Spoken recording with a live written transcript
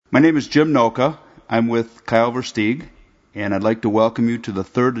My name is Jim Noka. I'm with Kyle Versteeg, and I'd like to welcome you to the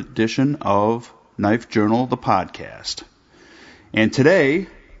third edition of Knife Journal, the podcast. And today,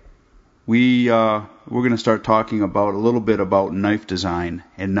 we're going to start talking about a little bit about knife design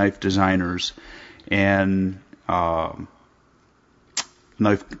and knife designers and knife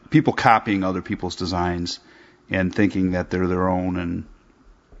people copying other people's designs and thinking that they're their own. And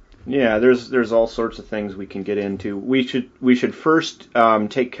yeah, there's all sorts of things we can get into. We should first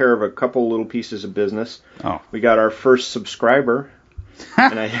take care of a couple little pieces of business. Oh. We got our first subscriber,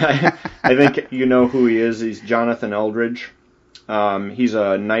 and I think you know who he is. He's Jonathan Eldridge. He's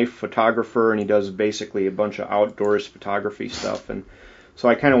a knife photographer, and he does basically a bunch of outdoors photography stuff. And so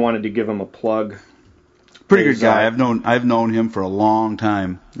I kind of wanted to give him a plug. Pretty good guy. I've known him for a long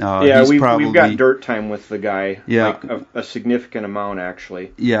time. We've got dirt time with the guy. Yeah, like a significant amount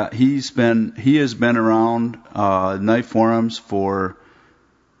actually. Yeah, he has been around knife forums for.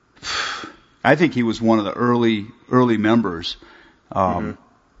 I think he was one of the early members.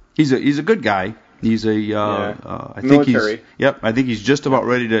 He's a good guy. He's I think military. I think he's just about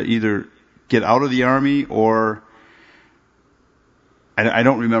ready to either get out of the Army or I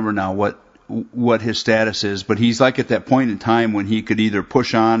don't remember now what his status is, but he's like at that point in time when he could either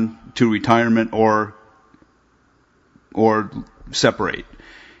push on to retirement or separate.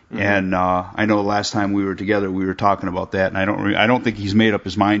 And I know the last time we were together, we were talking about that, and I don't think he's made up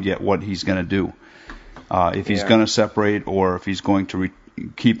his mind yet what he's going to do. If he's going to separate or if he's going to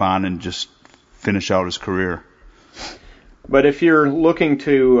keep on and just finish out his career. But if you're looking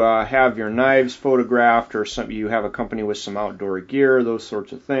to have your knives photographed or you have a company with some outdoor gear, those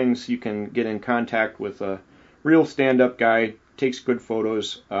sorts of things, you can get in contact with a real stand-up guy, takes good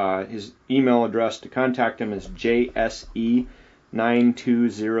photos. His email address to contact him is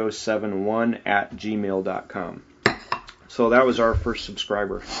jse92071@gmail.com. So that was our first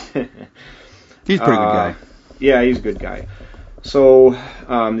subscriber. He's a pretty good guy. Yeah, he's a good guy. So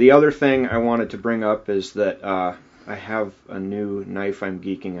the other thing I wanted to bring up is that I have a new knife I'm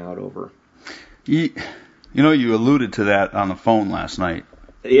geeking out over. You alluded to that on the phone last night.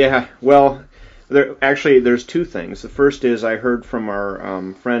 Yeah, well, there's two things. The first is I heard from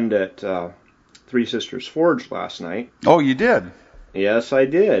our friend at Three Sisters Forge last night. Oh, you did? Yes, I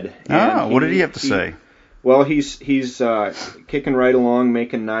did. What did he have to say? Well, he's kicking right along,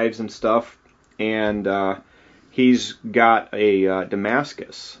 making knives and stuff, and he's got a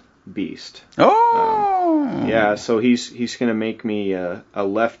Damascus beast. Oh! Yeah, so he's going to make me a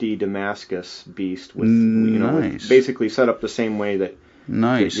lefty Damascus beast with nice. Basically set up the same way that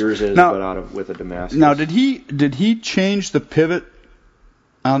yours is, now, but with a Damascus. Now, did he change the pivot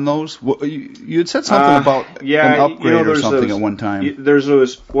on those? You had said something about an upgrade or something at one time. There's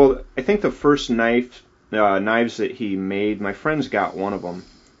those. Well, I think the first knives that he made, my friend's got one of them.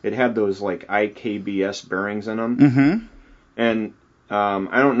 It had those like IKBS bearings in them, and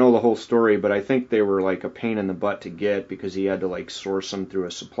I don't know the whole story, but I think they were like a pain in the butt to get because he had to like source them through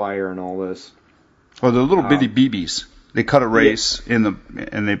a supplier and all this. Well, they're little bitty BBs. They cut a race and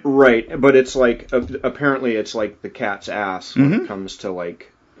they right, but it's like apparently it's like the cat's ass when it comes to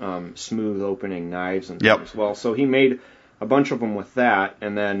like smooth opening knives and things. Well, so he made a bunch of them with that,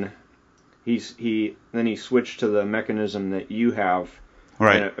 and then he switched to the mechanism that you have.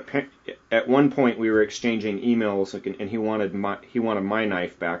 Right. And at one point, we were exchanging emails, and he wanted my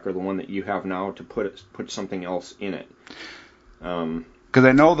knife back, or the one that you have now, to put something else in it. Because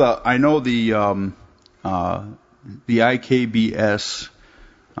I know the IKBS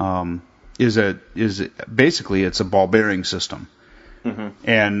is basically it's a ball bearing system,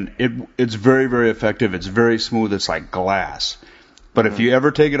 and it's very, very effective. It's very smooth. It's like glass. But if you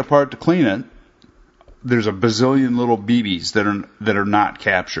ever take it apart to clean it, there's a bazillion little BBs that are not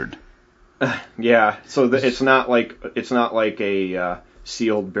captured. Yeah, so it's not like a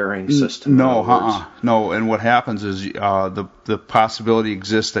sealed bearing system. No, no. And what happens is the possibility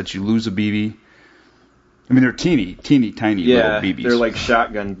exists that you lose a BB. I mean, they're teeny tiny little BBs. They're like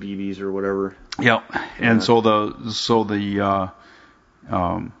shotgun BBs or whatever. Yep. And so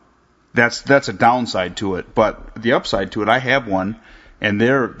that's a downside to it. But the upside to it, I have one, and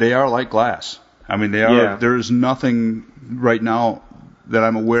they are like glass. I mean, they are. Yeah. There is nothing right now that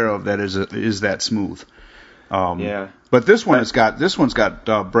I'm aware of that is that smooth. But this one's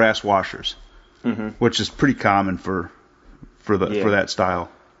got brass washers, which is pretty common for that style.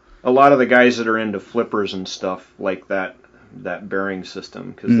 A lot of the guys that are into flippers and stuff like that bearing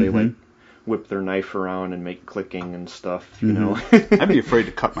system because they like whip their knife around and make clicking and stuff. You know, I'd be afraid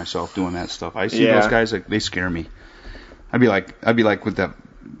to cut myself doing that stuff. I see those guys, like, they scare me. I'd be like with that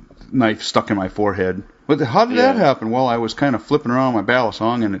knife stuck in my forehead. But how did that happen? Well, I was kind of flipping around my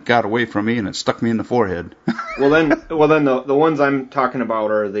balisong, and it got away from me, and it stuck me in the forehead. well, then the ones I'm talking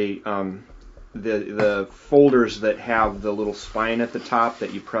about are the folders that have the little spine at the top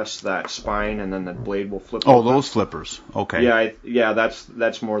that you press that spine, and then the blade will flip. Oh, those flippers. Okay. Yeah,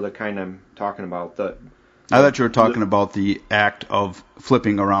 that's more the kind I'm talking about. I thought you were talking about the act of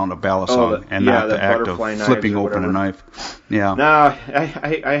flipping around a balisong, and not the act of flipping open a knife. Yeah. No,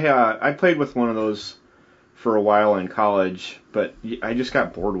 I played with one of those for a while in college, but I just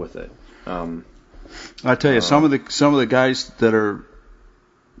got bored with it. I tell you, some of the guys that are,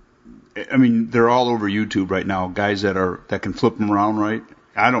 I mean, they're all over YouTube right now. Guys that can flip them around right.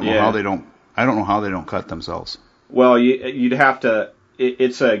 I don't know how they don't cut themselves. Well, you'd have to.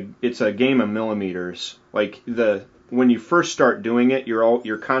 It's a game of millimeters. Like when you first start doing it,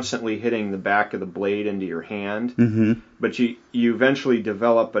 you're constantly hitting the back of the blade into your hand. Mm-hmm. But you eventually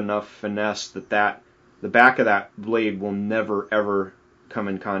develop enough finesse that the back of that blade will never ever come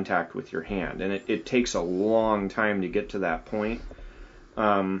in contact with your hand, and it takes a long time to get to that point.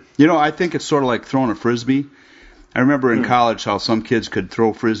 I think it's sort of like throwing a frisbee. I remember in college how some kids could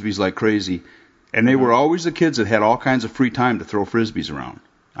throw frisbees like crazy, and they were always the kids that had all kinds of free time to throw frisbees around.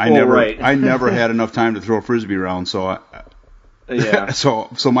 I never had enough time to throw a frisbee around, so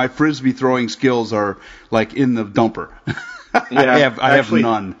so my frisbee throwing skills are like in the dumper. Yeah, I have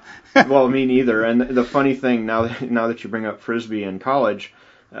none. Well, me neither. And the funny thing, now that you bring up frisbee in college,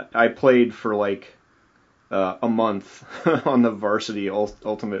 I played for like a month on the varsity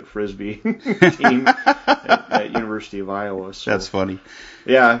ultimate frisbee team at University of Iowa. So, that's funny.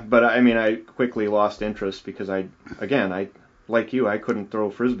 Yeah, but I mean, I quickly lost interest because I like you, I couldn't throw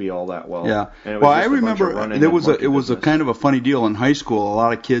frisbee all that well. Yeah. And well, I remember it was a kind of a funny deal in high school. A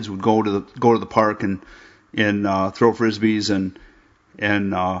lot of kids would go to the park and throw frisbees and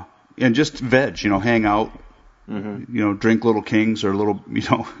just veg, hang out, drink Little Kings or little,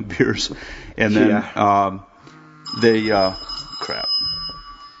 beers, and then crap.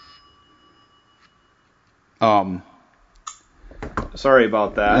 Sorry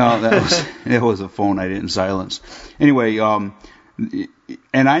about that. No, it was a phone I didn't silence. Anyway, and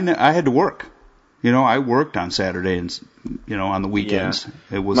I had to work. I worked on Saturday and on the weekends.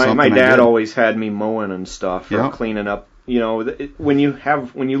 Yeah. It was my dad always had me mowing and stuff or cleaning up. When you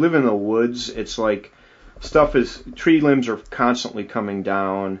live in the woods, it's like tree limbs are constantly coming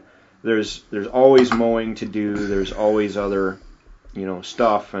down. There's always mowing to do. There's always other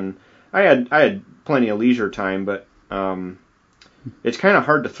stuff, and I had plenty of leisure time, but it's kind of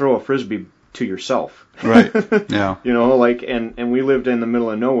hard to throw a frisbee to yourself. Right. Yeah. And we lived in the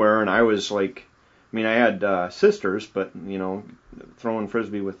middle of nowhere, and I was like, I mean, I had sisters, but throwing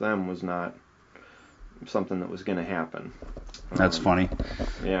frisbee with them was not something that was going to happen. That's funny.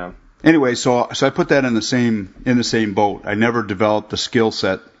 Yeah. Anyway, so I put that in the same boat. I never developed the skill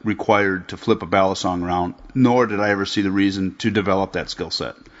set required to flip a balisong around, nor did I ever see the reason to develop that skill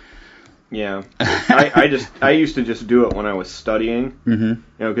set. Yeah, I used to just do it when I was studying. Mm-hmm.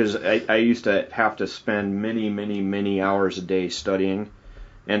 Because I used to have to spend many hours a day studying,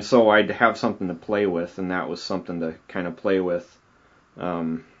 and so I'd have something to play with, and that was something to kind of play with,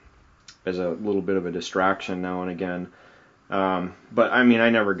 as a little bit of a distraction now and again. But I mean,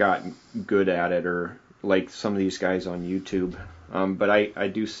 I never got good at it, or like some of these guys on YouTube. But I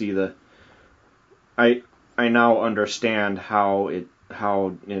do see I now understand how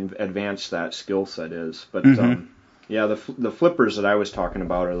advanced that skill set is. But the flippers that I was talking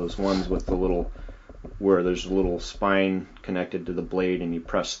about are those ones with where there's a little spine connected to the blade, and you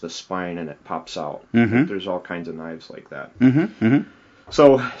press the spine and it pops out. Mm-hmm. There's all kinds of knives like that. Mm-hmm. Mm-hmm.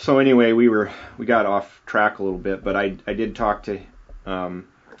 So anyway, we got off track a little bit, but I did talk to the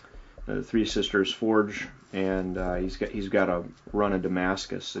Three Sisters Forge, and he's got a run of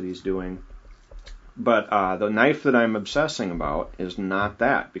Damascus that he's doing. But the knife that I'm obsessing about is not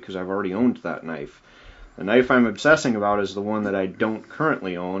that, because I've already owned that knife. The knife I'm obsessing about is the one that I don't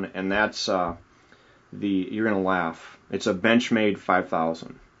currently own, and that's you're gonna laugh. It's a Benchmade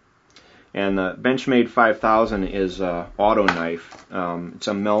 5000. And the Benchmade 5000 is an auto knife. It's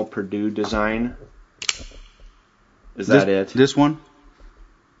a Mel Perdue design. Is that it? This one?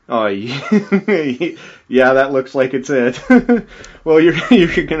 Oh, yeah, that looks like it's it. Well,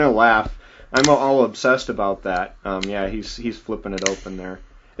 you're gonna laugh. I'm all obsessed about that. Yeah, he's flipping it open there.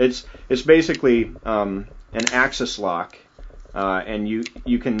 It's basically an axis lock, and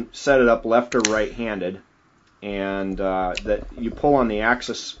you can set it up left or right-handed. And that you pull on the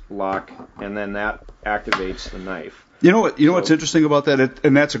axis lock, and then that activates the knife. You know what's interesting about that,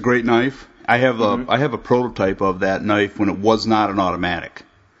 and that's a great knife. I have a prototype of that knife when it was not an automatic,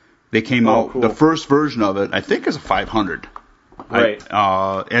 They came out. Cool. The first version of it, I think, is a 500. Right.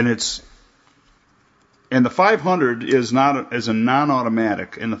 And the 500 is a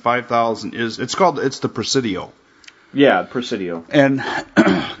non-automatic, and the 5000 it's the Presidio. Yeah, Presidio. And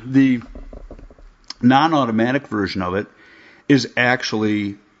the non-automatic version of it is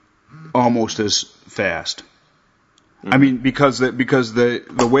actually almost as fast. Mm-hmm. I mean, because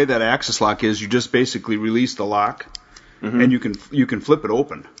the way that axis lock is, you just basically release the lock, mm-hmm. and you can flip it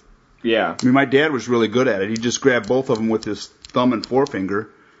open. Yeah. I mean, my dad was really good at it. He just grabbed both of them with his thumb and forefinger,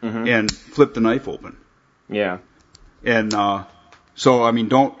 mm-hmm. and flipped the knife open. Yeah. And so I mean,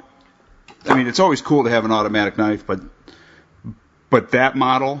 it's always cool to have an automatic knife, but that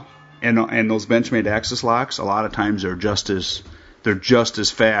model and those Benchmade axis locks, a lot of times they're just as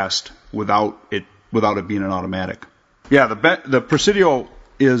fast without it being an automatic. Yeah, the Presidio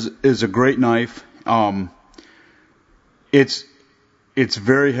is a great knife. It's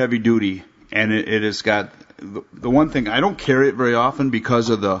very heavy duty, and it has got the one thing, I don't carry it very often because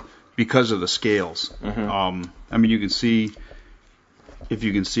of the scales. Mm-hmm. I mean, you can see, if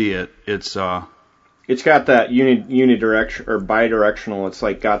you can see it, it's got that unidirectional or bidirectional. It's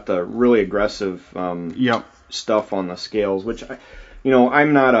like got the really aggressive stuff on the scales, which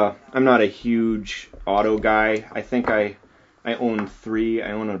I'm not a huge auto guy. I think I own 3.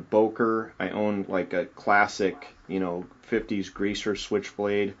 I own a Boker. I own like a classic 50s greaser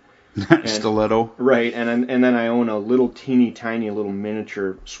switchblade. Stiletto. Right, and then I own a little teeny tiny little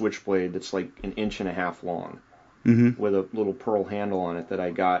miniature switchblade that's like 1.5 inches long, mm-hmm. with a little pearl handle on it that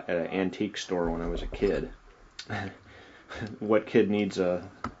I got at an antique store when I was a kid. What kid needs a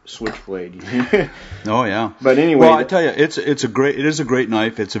switchblade? Oh yeah. But anyway, well, I tell you, it is a great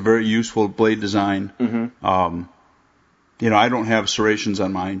knife. It's a very useful blade design. Mm-hmm. I don't have serrations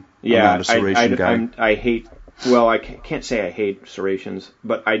on mine. Yeah, I'm not a serration guy. I hate. Well, I can't say I hate serrations,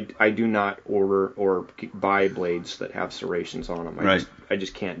 but I do not order or buy blades that have serrations on them. I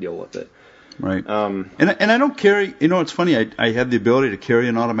just can't deal with it. Right. And I don't carry. It's funny. I have the ability to carry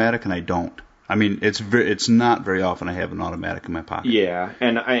an automatic, and I don't. I mean, it's not very often I have an automatic in my pocket. Yeah,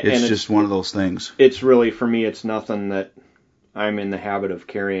 it's just one of those things. It's really, for me, it's nothing that I'm in the habit of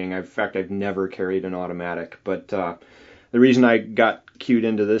carrying. In fact, I've never carried an automatic, but the reason I got cued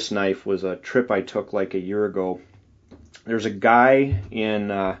into this knife was a trip I took like a year ago. There's a guy in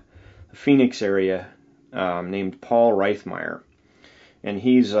the Phoenix area named Paul Reithmeyer, and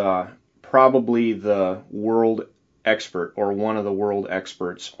he's probably the world expert, or one of the world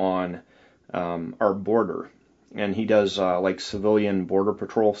experts on our border. And he does like civilian border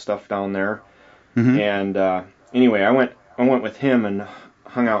patrol stuff down there. Mm-hmm. And anyway, I went with him and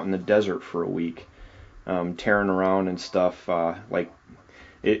hung out in the desert for a week. Tearing around and stuff,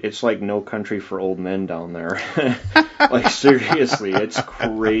 it's like No Country for Old Men down there. Like, seriously, it's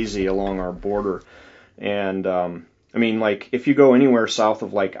crazy along our border. And I mean, like, if you go anywhere south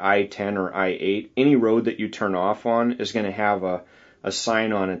of like I-10 or I-8, any road that you turn off on is going to have a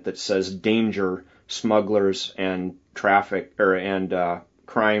sign on it that says danger, smugglers, and traffic and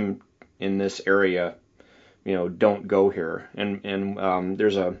crime in this area. Don't go here. And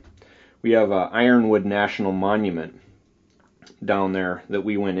we have a Ironwood National Monument down there that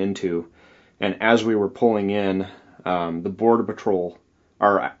we went into, and as we were pulling in, the Border Patrol,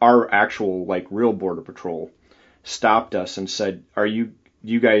 our actual like real Border Patrol, stopped us and said,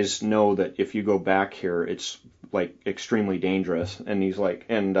 you guys know that if you go back here, it's like extremely dangerous? And he's like,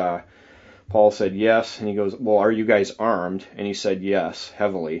 and Paul said yes, and he goes, well, are you guys armed? And he said yes,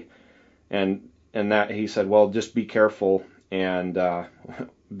 heavily, and that he said, well, just be careful and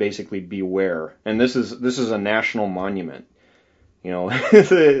basically beware. And this is a national monument, so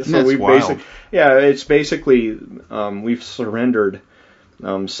we basically, it's basically we've surrendered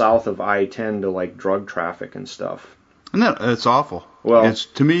south of I-10 to like drug traffic and stuff. And it's awful. Well,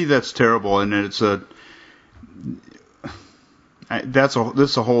 to me that's terrible, and it's this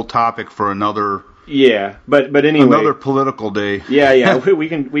is a whole topic for another. Yeah, but anyway, another political day. Yeah,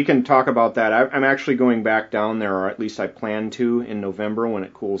 we can talk about that. I'm actually going back down there, or at least I plan to, in November when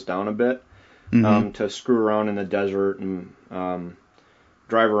it cools down a bit, mm-hmm. To screw around in the desert and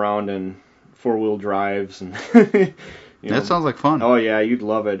drive around in 4-wheel drives and. That sounds like fun. Oh yeah, you'd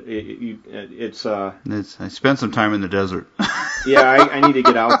love it. It's I spent some time in the desert. Yeah, I need to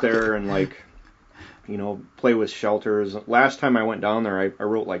get out there and play with shelters. Last time I went down there, I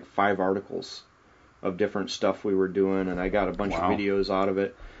wrote like 5 articles of different stuff we were doing, and I got a bunch of videos out of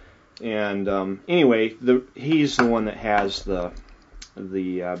it. And anyway, he's the one that has the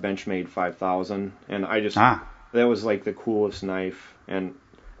Benchmade 5000, and I just that was like the coolest knife. And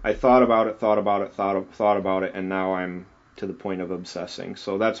I thought about it, and now I'm to the point of obsessing.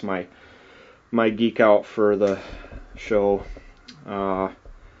 So that's my geek out for the show.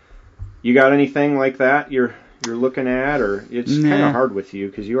 You got anything like that you're looking at, or it's kind of hard with you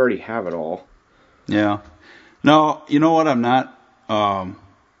because you already have it all? Yeah. No, you know what? I'm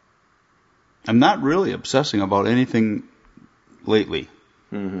not really obsessing about anything lately.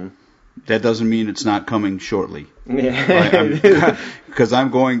 Mm-hmm. That doesn't mean it's not coming shortly. Yeah. Because I'm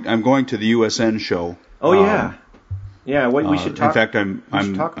going to the USN show. Oh yeah. Yeah. What we should talk. In fact,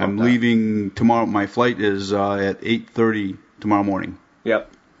 I'm leaving tomorrow. My flight is at 8:30 tomorrow morning.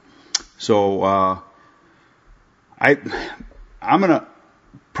 Yep. So I'm gonna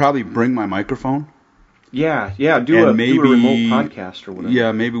probably bring my microphone. Yeah. Do a remote podcast or whatever.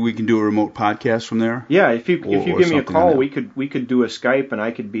 Yeah, maybe we can do a remote podcast from there. Yeah, if you give me a call, we could do a Skype, and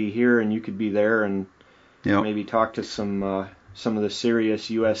I could be here and you could be there, and maybe talk to some of the serious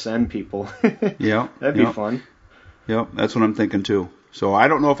USN people. Yeah, that'd be fun. Yep, that's what I'm thinking too. So I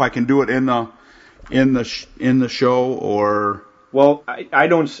don't know if I can do it in the show or. Well, I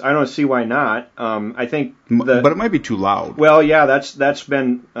don't see why not. I think, but it might be too loud. Well, yeah, that's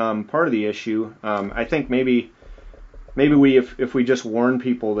been part of the issue. I think maybe we if we just warn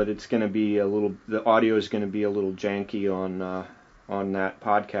people that it's going to be the audio is going to be a little janky on that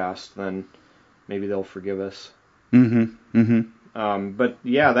podcast, then maybe they'll forgive us. Mm-hmm. Mm-hmm. But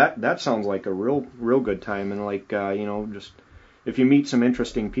yeah, that sounds like a real good time, and like just if you meet some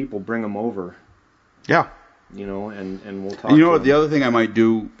interesting people, bring them over. Yeah. And we'll talk. What the other thing I might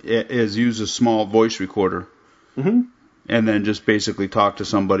do is use a small voice recorder, mm-hmm. and then just basically talk to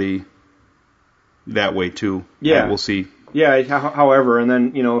somebody that way too. Yeah, we'll see. Yeah. However, and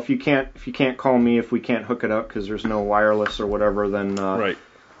then if you can't call me, if we can't hook it up because there's no wireless or whatever, then right.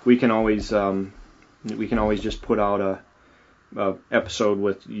 we can always just put out a episode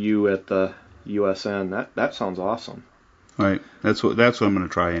with you at the USN. That sounds awesome. Right. That's what I'm going to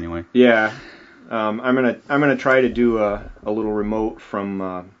try anyway. Yeah. I'm gonna try to do a little remote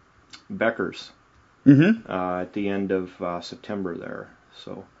from Becker's at the end of September there,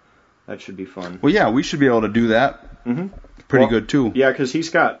 so that should be fun. Well, yeah, we should be able to do that. Mm-hmm. Pretty good too. Yeah, because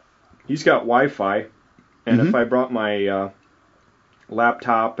he's got Wi-Fi, and mm-hmm. if I brought my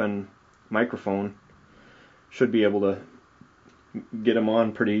laptop and microphone, should be able to get him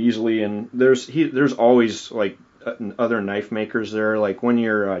on pretty easily. And there's always like other knife makers there. Like one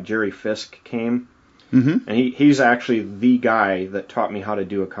year, Jerry Fisk came, mm-hmm. and he's actually the guy that taught me how to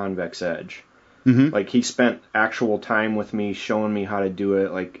do a convex edge. Mm-hmm. Like he spent actual time with me, showing me how to do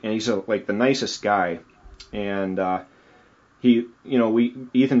it. And he's the nicest guy. And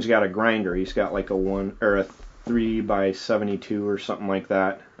Ethan's got a grinder. He's got like a 3x72 or something like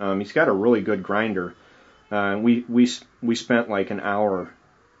that. He's got a really good grinder. We spent like an hour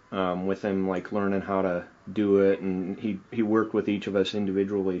with him, like learning how to do it, and he worked with each of us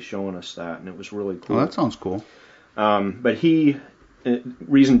individually, showing us that, and it was really cool. Oh, that sounds cool. But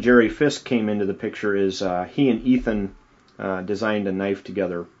reason Jerry Fisk came into the picture is he and Ethan designed a knife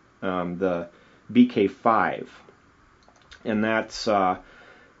together, the BK5, and that's.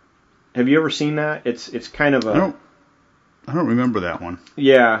 Have you ever seen that? It's kind of a. I don't remember that one.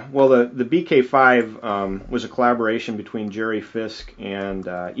 Yeah, well, the BK5 was a collaboration between Jerry Fisk and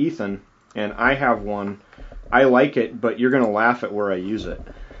Ethan, and I have one. I like it, but you're going to laugh at where I use it.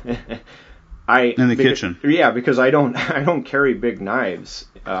 In the kitchen. Yeah, because I don't carry big knives.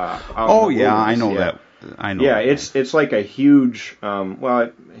 I know that. I know. Yeah, it's like a huge,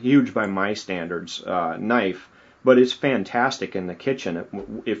 huge by my standards, knife, but it's fantastic in the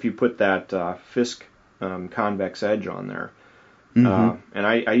kitchen if you put that Fisk convex edge on there. Mm-hmm. And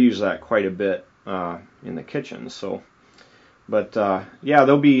I use that quite a bit in the kitchen. So, but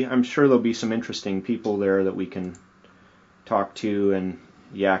I'm sure there'll be some interesting people there that we can talk to and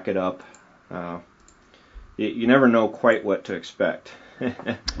yak it up. You never know quite what to expect.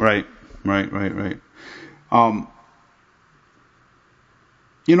 Right. One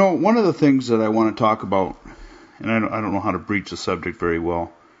of the things that I want to talk about, and I don't know how to breach the subject very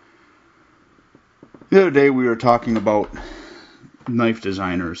well. The other day we were talking about knife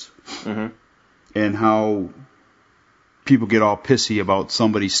designers, mm-hmm. and how people get all pissy about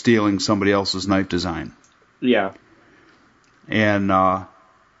somebody stealing somebody else's knife design. Yeah. And, and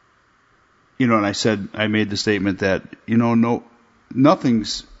I made the statement that,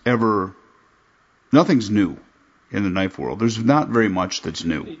 nothing's new in the knife world. There's not very much that's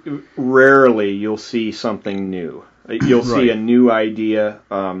new. Rarely you'll see something new. You'll see a new idea.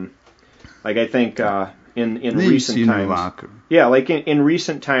 Like I think in recent times, like in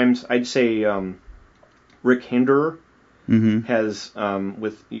recent times, I'd say Rick Hinderer mm-hmm. has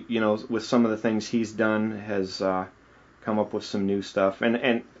with some of the things he's done has come up with some new stuff.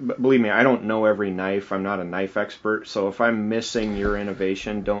 And believe me, I don't know every knife. I'm not a knife expert. So if I'm missing your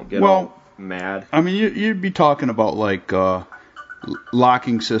innovation, don't get all mad. I mean, you'd be talking about like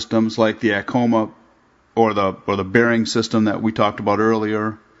locking systems, like the Akoma or the bearing system that we talked about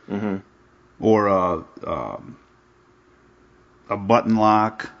earlier, mm-hmm. or a button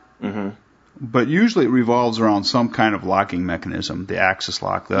lock. Mm-hmm. But usually it revolves around some kind of locking mechanism. The axis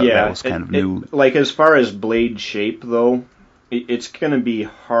lock, that was kind of new. Like as far as blade shape, though, it's going to be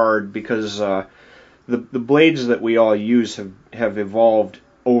hard because the blades that we all use have evolved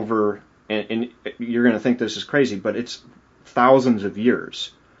over, and you're going to think this is crazy, but it's thousands of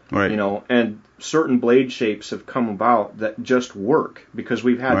years. Right. You know, and certain blade shapes have come about that just work because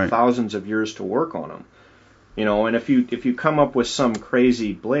we've had thousands of years to work on them. You know, and if you come up with some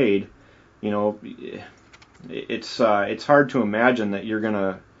crazy blade, you know, it's hard to imagine that you're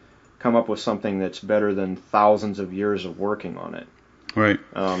gonna come up with something that's better than thousands of years of working on it. Right.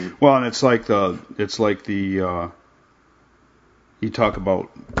 Well, and it's like the you talk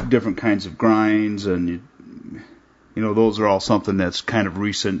about different kinds of grinds, and you know those are all something that's kind of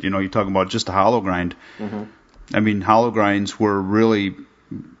recent. You know, you talk about just a hollow grind. Mm-hmm. I mean, hollow grinds were really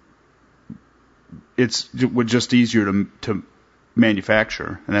were just easier to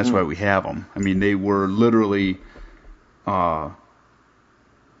manufacture, and that's why we have them. I mean, they were literally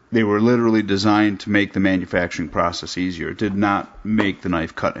designed to make the manufacturing process easier. It did not make the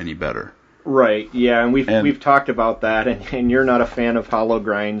knife cut any better. Right. Yeah, and we've talked about that, and you're not a fan of hollow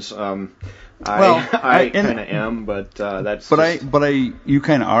grinds. I kind of am, but that's. But you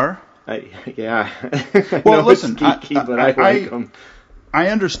kind of are. Yeah. Well, listen, it's geeky, but I like them. I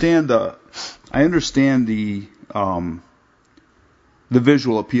understand the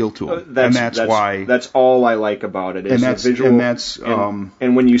visual appeal to them, and that's why. That's all I like about it. Is and that's the visual, and that's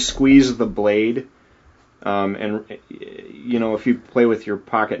and when you squeeze the blade, and you know, if you play with your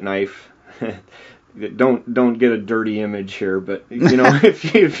pocket knife, don't get a dirty image here, but you know,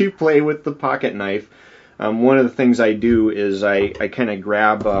 if you play with the pocket knife, one of the things I do is I kind of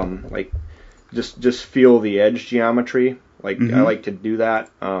grab like just feel the edge geometry. Like I like to do that,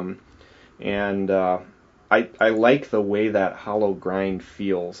 and I like the way that hollow grind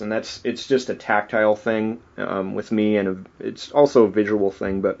feels, and it's just a tactile thing with me, and it's also a visual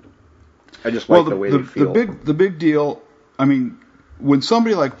thing, but I just like the way they feel. The big deal, I mean, when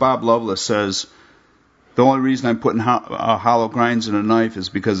somebody like Bob Loveless says the only reason I'm putting hollow grinds in a knife is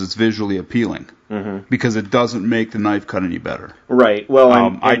because it's visually appealing, because it doesn't make the knife cut any better. Right.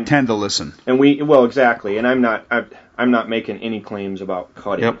 Well, I tend to listen. And exactly, and I'm not making any claims about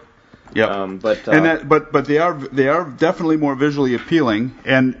cutting. Yep. Yep. But they are definitely more visually appealing,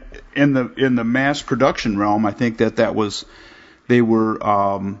 and in the mass production realm, I think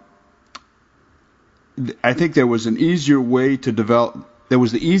I think there was an easier way to develop. There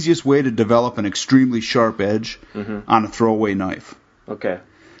was the easiest way to develop an extremely sharp edge on a throwaway knife. Okay.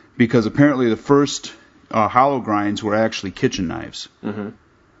 Because apparently the first hollow grinds were actually kitchen knives.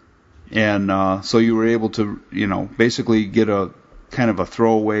 And so you were able to, basically get a kind of a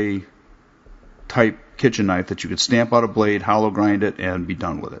throwaway type kitchen knife that you could stamp out a blade, hollow grind it, and be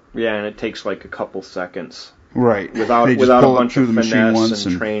done with it. Yeah, and it takes like a couple seconds. Right. Without a bunch of finesse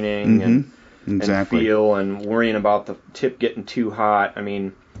and training and exactly. feel and worrying about the tip getting too hot. I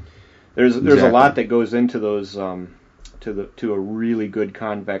mean, there's a lot that goes into those to a really good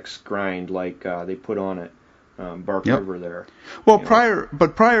convex grind like they put on it. Bark River there. Well, prior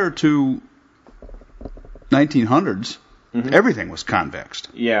to 1900s, everything was convexed.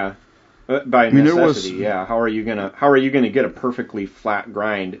 Yeah, by necessity. Yeah. How are you gonna get a perfectly flat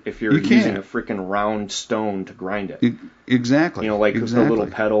grind if you're using a freaking round stone to grind it? Exactly. The little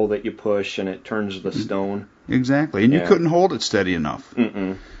pedal that you push and it turns the stone. Exactly, and you couldn't hold it steady enough.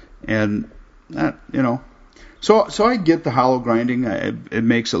 And that, So I get the hollow grinding. It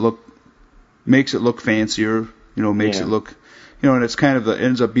makes it look fancier. Makes it look, and it's kind of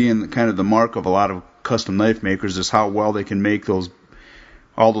ends up being kind of the mark of a lot of custom knife makers is how well they can make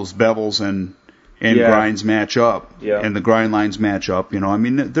all those bevels and grinds match up, and the grind lines match up. I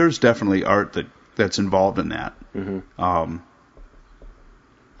mean, there's definitely art that's involved in that.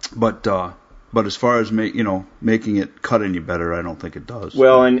 But as far as making it cut any better, I don't think it does.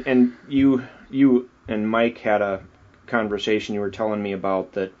 Well, and you and Mike had a conversation. You were telling me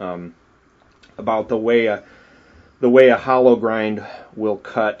about that about the way a hollow grind will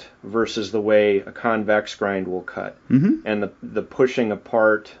cut versus the way a convex grind will cut, and the pushing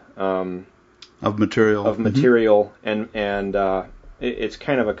apart of material and it's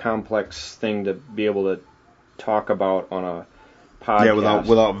kind of a complex thing to be able to talk about on podcast. Yeah,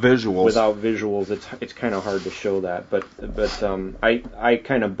 without visuals. Without visuals, it's kind of hard to show that. But I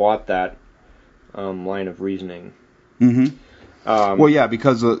kind of bought that line of reasoning. Mm-hmm. Well, yeah,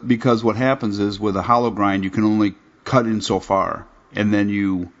 because what happens is with a hollow grind, you can only cut in so far, and then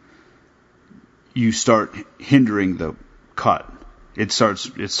you start hindering the cut. It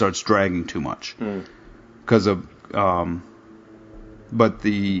starts dragging too much because of but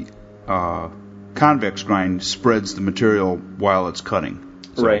the convex grind spreads the material while it's cutting.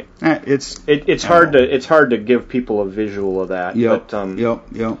 So, right. It's hard to give people a visual of that. Yep. But,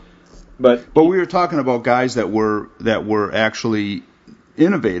 Yep. But we were talking about guys that were actually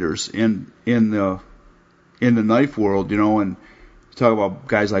innovators in the knife world, and talk about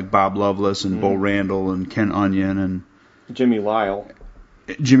guys like Bob Loveless and Bo Randall and Ken Onion and Jimmy Lyle,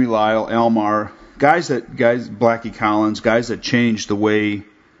 Elmar, Blackie Collins, guys that changed the way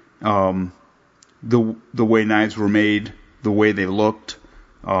the way knives were made, the way they looked,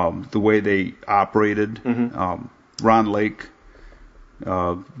 the way they operated. Ron Lake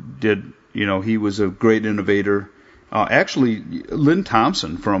did, he was a great innovator. Actually, Lynn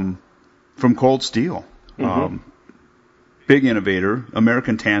Thompson from Cold Steel, big innovator.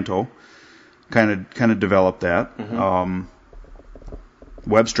 American Tanto kind of developed that.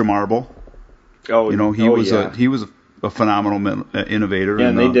 Webster Marble. He was a phenomenal innovator. Yeah,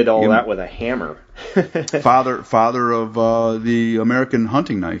 and they did all that with a hammer. father of the American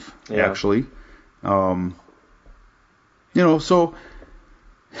hunting knife, actually. So,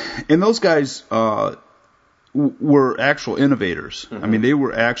 and those guys were actual innovators. I mean, they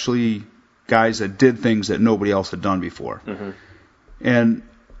were actually guys that did things that nobody else had done before. And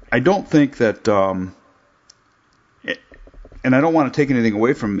I don't think that, and I don't want to take anything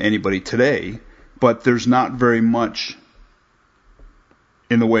away from anybody today, but there's not very much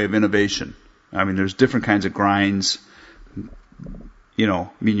in the way of innovation. I mean, there's different kinds of grinds.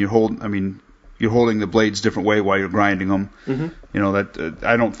 You're holding the blades different way while you're grinding them.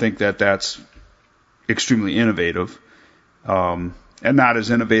 I don't think that's extremely innovative, and not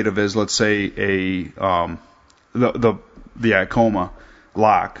as innovative as, let's say, the Icoma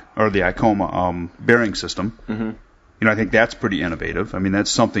lock or the Icoma bearing system. I think that's pretty innovative. I mean,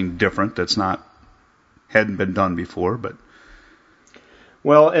 that's something different that's hadn't been done before. But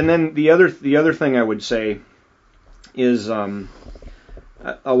well, and then the other thing I would say is a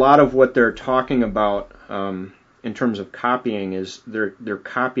lot of what they're talking about in terms of copying is they're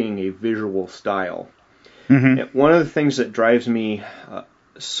copying a visual style. One of the things that drives me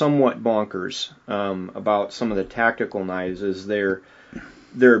somewhat bonkers about some of the tactical knives is they're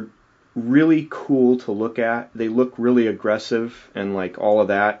really cool to look at. They look really aggressive and like all of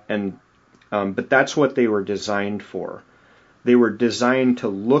that, and but that's what they were designed for. They were designed to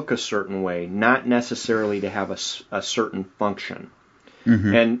look a certain way, not necessarily to have a certain function.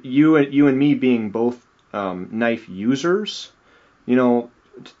 And you and me being both knife users, to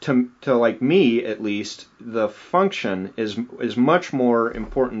like me at least, the function is much more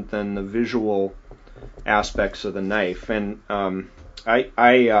important than the visual aspects of the knife. And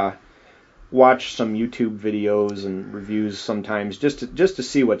I watch some YouTube videos and reviews sometimes just to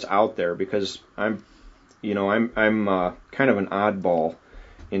see what's out there, because I'm kind of an oddball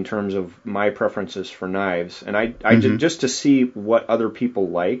in terms of my preferences for knives, and I just to see what other people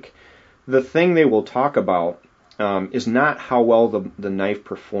like. The thing they will talk about is not how well the knife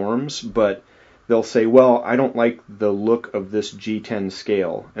performs, but they'll say, well, I don't like the look of this G10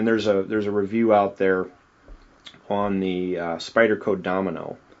 scale. And there's a review out there on the Spyderco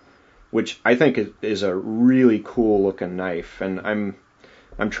Domino, which I think is a really cool looking knife, and I'm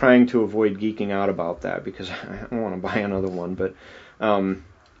trying to avoid geeking out about that because I don't want to buy another one, but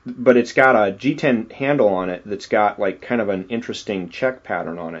it's got a G10 handle on it that's got like kind of an interesting check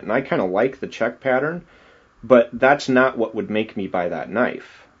pattern on it, and I kind of like the check pattern, but that's not what would make me buy that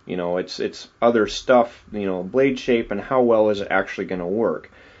knife. It's other stuff, blade shape and how well is it actually going to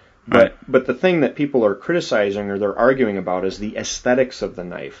work. But the thing that people are criticizing or they're arguing about is the aesthetics of the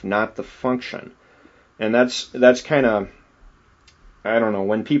knife, not the function. And that's kind of, I don't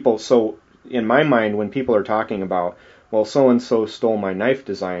know, so in my mind, when people are talking about, well, so-and-so stole my knife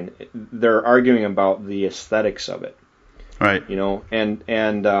design, they're arguing about the aesthetics of it. Right.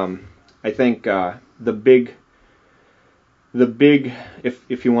 And I think the big,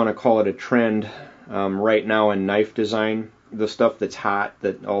 if you want to call it a trend right now in knife design, the stuff that's hot,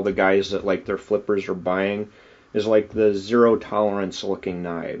 that all the guys that like their flippers are buying, is like the zero tolerance looking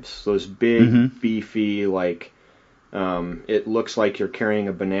knives. Those big, beefy, like it looks like you're carrying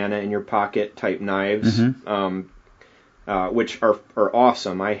a banana in your pocket type knives, which are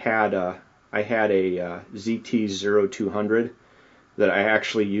awesome. I had a ZT-0200 that I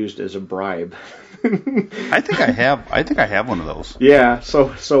actually used as a bribe. I think I have one of those. Yeah,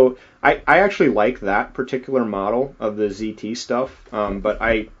 so I actually like that particular model of the ZT stuff, but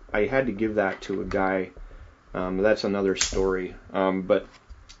I had to give that to a guy. That's another story. And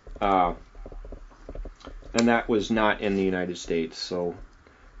that was not in the United States, so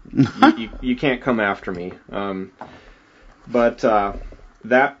you can't come after me. But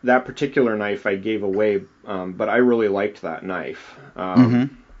that particular knife I gave away, but I really liked that knife.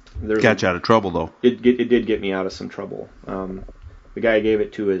 Got you out of trouble, though. It did get me out of some trouble. The guy I gave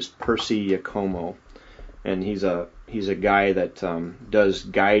it to is Percy Yacomo, and he's a guy that does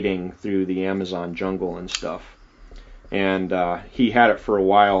guiding through the Amazon jungle and stuff. And he had it for a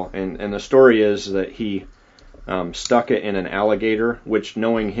while, and the story is that he stuck it in an alligator, which,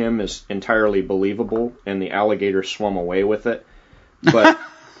 knowing him, is entirely believable, and the alligator swam away with it. But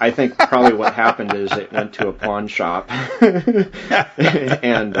I think probably what happened is it went to a pawn shop,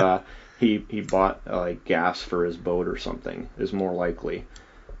 and he bought like gas for his boat or something, is more likely.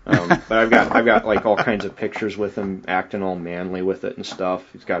 But I've got like all kinds of pictures with him acting all manly with it and stuff.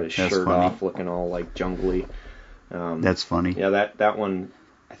 He's got his shirt off, looking all like jungly. That's funny. Yeah, that one.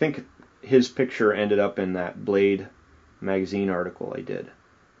 I think his picture ended up in that Blade magazine article I did.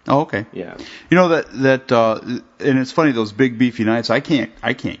 Oh, okay. Yeah. You know that and it's funny, those big beefy knives. I can't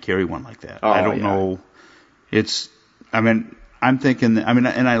carry one like that. Oh, I don't know. I'm thinking. And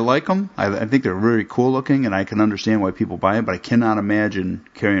I like them. I think they're very cool looking, and I can understand why people buy them. But I cannot imagine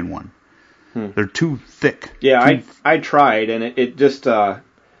carrying one. They're too thick. Yeah, I tried, and it just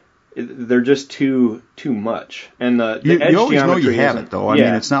they're just too much. And the edge you always know you geometry have it, though. I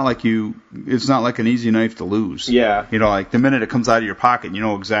mean, it's not like an easy knife to lose. Yeah. You know, like the minute it comes out of your pocket, you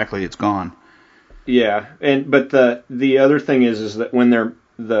know exactly it's gone. Yeah, but the other thing is that when they're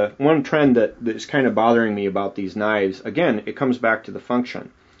the one trend that is kind of bothering me about these knives, again, it comes back to the function.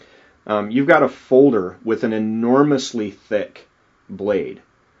 You've got a folder with an enormously thick blade,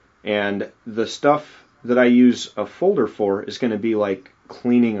 and the stuff that I use a folder for is going to be like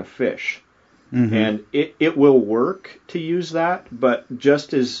cleaning a fish. Mm-hmm. And it will work to use that, but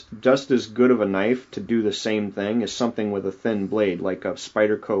just as good of a knife to do the same thing is something with a thin blade, like a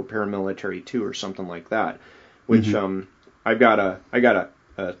Spyderco Paramilitary 2 or something like that. Which I got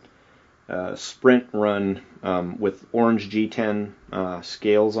a sprint run with orange G10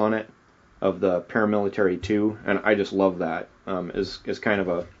 scales on it of the Paramilitary 2, and I just love that as kind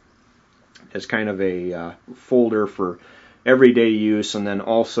of a folder for everyday use. And then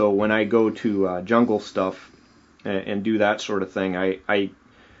also when I go to jungle stuff and do that sort of thing, I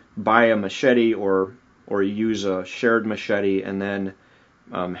buy a machete or use a shared machete and then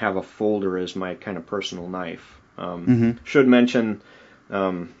have a folder as my kind of personal knife. Should mention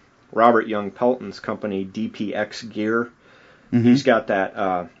Robert Young Pelton's company, DPX Gear. He's got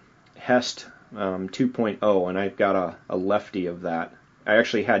that Hest 2.0, and I've got a lefty of that. I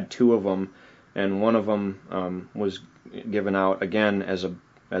actually had two of them, and one of them was given out again as a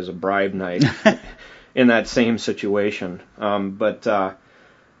bribe knife in that same situation. But the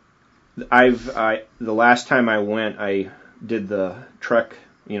last time I went, I did the trek,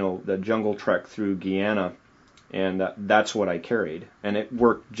 the jungle trek through Guyana, and that's what I carried, and it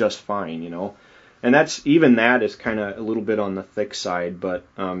worked just fine, And that is kind of a little bit on the thick side, but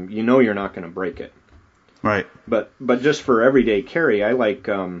you're not going to break it. Right. But just for everyday carry, I like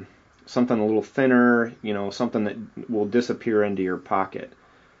something a little thinner, something that will disappear into your pocket.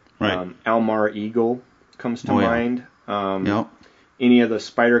 Right. Almar Eagle comes to mind. Yep. Any of the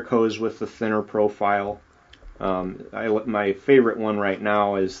Spydercos with the thinner profile. My favorite one right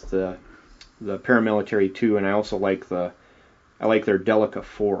now is the Paramilitary 2, and I also like their Delica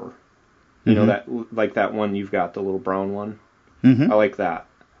 4. That one you've got, the little brown one. I like that.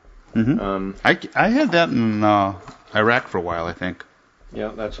 I had that in Iraq for a while, I think.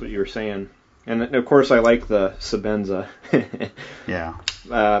 Yeah, that's what you were saying. And of course, I like the Sebenza. Yeah.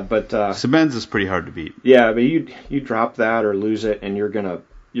 But Sebenza's pretty hard to beat. Yeah, but you drop that or lose it, and you're gonna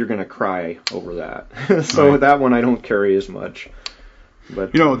cry over that. So that one I don't carry as much.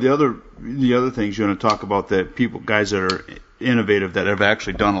 But the other things you want to talk about, that guys that are innovative, that have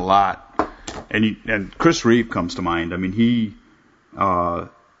actually done a lot, and Chris Reeve comes to mind. I mean he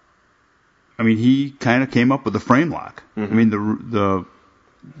kind of came up with the frame lock. I mean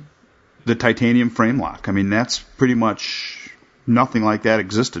the titanium frame lock. I mean, that's pretty much nothing like that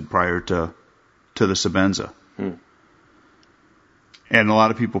existed prior to the Sebenza. And a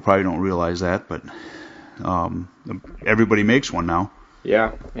lot of people probably don't realize that, but everybody makes one now.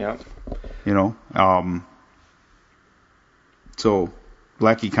 Yeah. So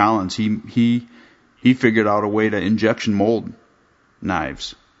Blackie Collins, he figured out a way to injection mold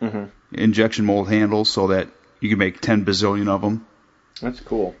knives. Mm-hmm. Injection mold handles so that you can make 10 bazillion of them. That's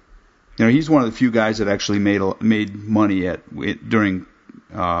cool. He's one of the few guys that actually made money during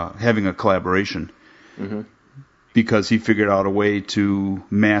having a collaboration. Mm-hmm. Because he figured out a way to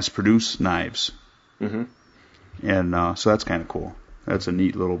mass produce knives. Mm-hmm. And so that's kind of cool. That's a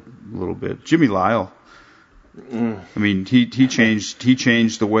neat little bit. Jimmy Lyle. I mean, he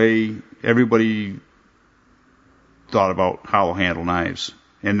changed the way everybody thought about how to handle knives.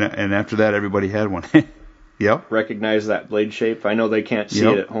 And after that, everybody had one. Yep. Recognize that blade shape. I know they can't see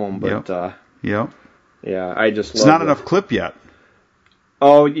it at home, but yep. Yeah, I just love it's not enough clip yet.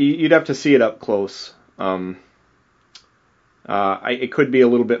 Oh, you'd have to see it up close. It could be a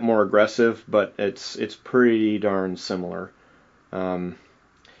little bit more aggressive, but it's pretty darn similar.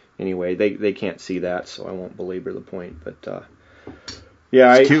 Anyway, they can't see that, so I won't belabor the point. But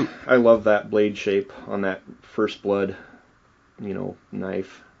yeah, cute. I love that blade shape on that First Blood,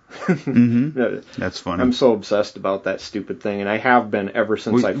 knife. Mm-hmm. That's funny. I'm so obsessed about that stupid thing, and I have been ever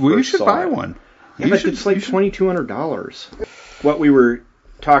since I first saw it. You should buy one. Yeah, but it's like $2,200. What we were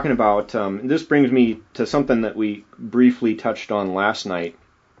talking about, this brings me to something that we briefly touched on last night,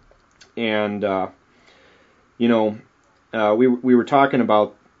 and we were talking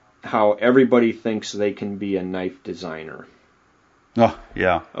about how everybody thinks they can be a knife designer. Oh,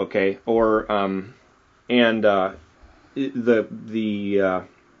 yeah. Okay, or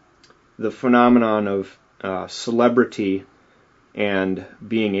the phenomenon of celebrity and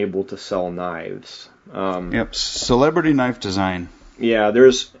being able to sell knives. Yep, celebrity knife design. Yeah, I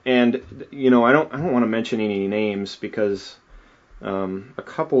don't want to mention any names because a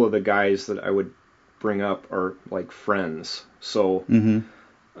couple of the guys that I would bring up are like friends. So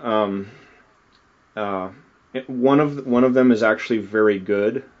one of them is actually very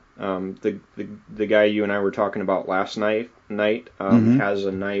good. The guy you and I were talking about last night has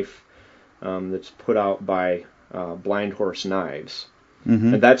a knife that's put out by Blind Horse Knives.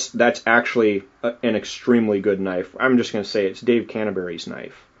 Mm-hmm. And that's actually an extremely good knife. I'm just going to say it's Dave Canterbury's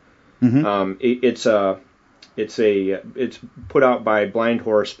knife. Mm-hmm. It's put out by Blind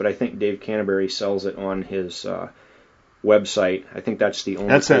Horse, but I think Dave Canterbury sells it on his website. I think that's the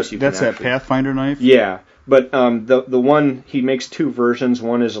only place you can. That's that Pathfinder knife. Yeah, but the one he makes two versions.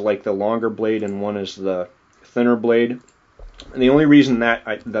 One is like the longer blade, and one is the thinner blade. And the only reason that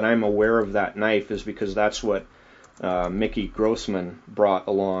I'm aware of that knife is because that's what Mickey Grossman brought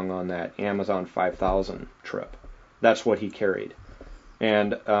along on that Amazon 5000 trip. That's what he carried.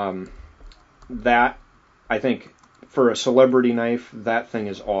 And that, I think, for a celebrity knife, that thing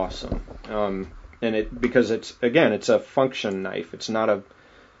is awesome. Because it's a function knife. It's not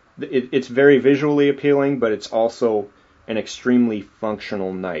it's very visually appealing, but it's also an extremely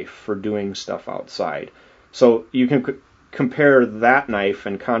functional knife for doing stuff outside. So you can compare that knife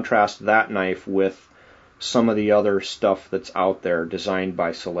and contrast that knife with some of the other stuff that's out there designed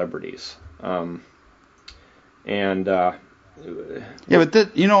by celebrities. Yeah, but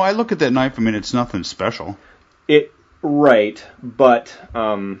I look at that knife. I mean, it's nothing special. Right, but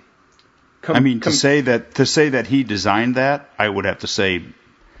to say that he designed that, I would have to say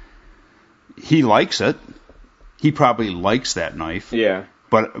he likes it. He probably likes that knife. Yeah.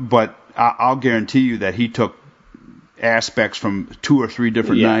 But I'll guarantee you that he took aspects from 2 or 3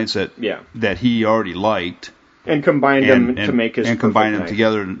 different knives that he already liked and combined them to make his combine them knife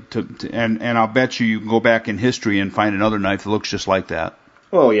together and I'll bet you can go back in history and find another knife that looks just like that.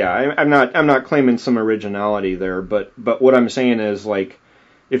 Well, yeah, I'm not claiming some originality there, but what I'm saying is, like,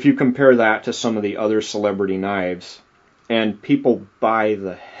 if you compare that to some of the other celebrity knives, and people buy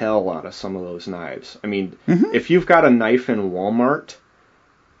the hell out of some of those knives. I mean, if you've got a knife in Walmart,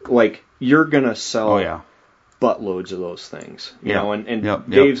 like, you're gonna sell buttloads of those things, you know. And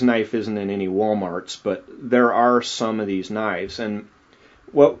Dave's knife isn't in any Walmarts, but there are some of these knives. And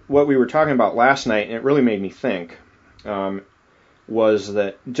what we were talking about last night, and it really made me think, was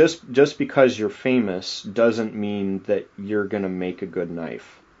that just because you're famous doesn't mean that you're going to make a good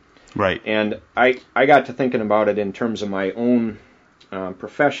knife. Right. And I got to thinking about it in terms of my own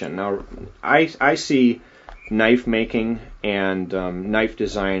profession. Now, I see knife making and knife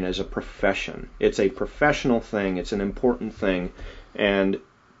design as a profession. It's a professional thing. It's an important thing. And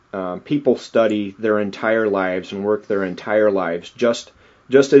people study their entire lives and work their entire lives just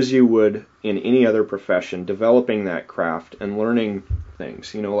as you would in any other profession, developing that craft and learning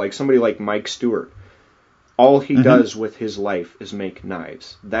things. You know, like somebody like Mike Stewart. All he does with his life is make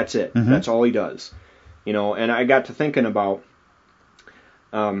knives. That's it. That's all he does. You know, and I got to thinking about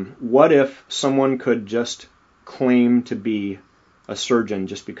what if someone could just claim to be a surgeon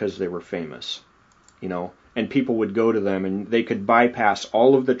just because they were famous? and people would go to them and they could bypass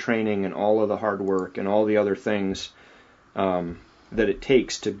all of the training and all of the hard work and all the other things that it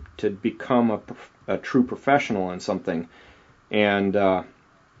takes to become a true professional in something. And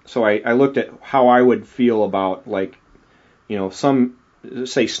so I looked at how I would feel about, like, some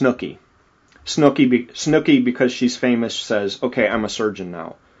say Snooki. Snooki, because she's famous, says, okay, I'm a surgeon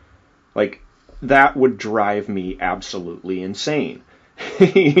now. Like, that would drive me absolutely insane.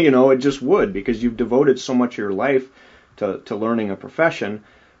 It just would, because you've devoted so much of your life to learning a profession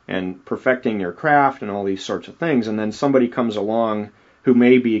and perfecting your craft and all these sorts of things, and then somebody comes along who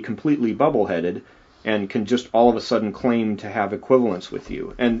may be completely bubble-headed and can just all of a sudden claim to have equivalence with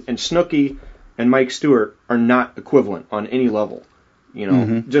you. And Snooki and Mike Stewart are not equivalent on any level.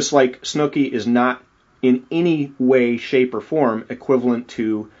 Just like Snooki is not in any way, shape, or form equivalent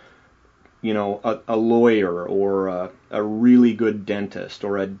to, a lawyer or a really good dentist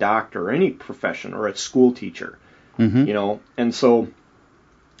or a doctor or any profession or a school teacher. And so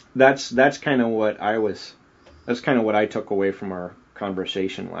that's kind of what I took away from our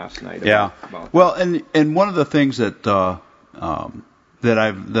conversation last night. Yeah. About well, and one of the things that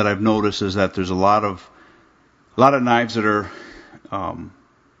I've noticed is that there's a lot of knives that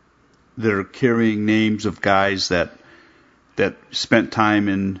are carrying names of guys that spent time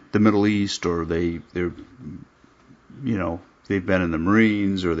in the Middle East, or they're they've been in the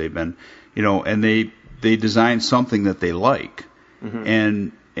Marines, or they've been and they design something that they like,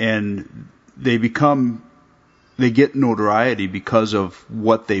 and they get notoriety because of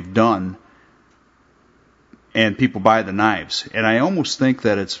what they've done, and people buy the knives. And I almost think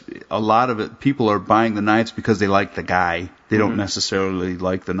that it's a lot of it, people are buying the knives because they like the guy. They don't necessarily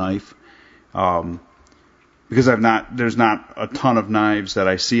like the knife. Because there's not a ton of knives that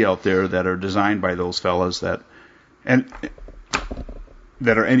I see out there that are designed by those fellas that are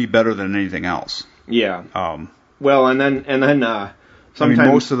any better than anything else. Yeah. Well, and then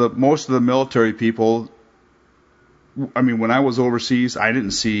sometimes most of the military people. I mean, when I was overseas, I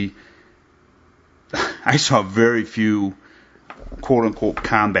saw very few quote unquote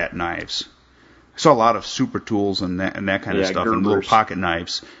combat knives. I saw a lot of super tools and that kind of stuff, Gerbers, and little pocket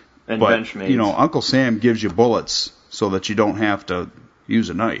knives. And but, Benchmades. Uncle Sam gives you bullets so that you don't have to use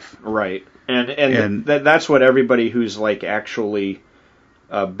a knife. Right. And that's what everybody who's like actually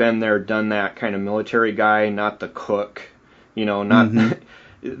been there, done that kind of military guy, not the cook, not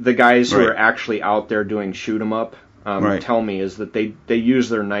the guys who are actually out there doing shoot 'em up, tell me is that they use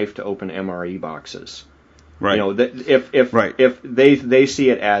their knife to open MRE boxes. Right. If they see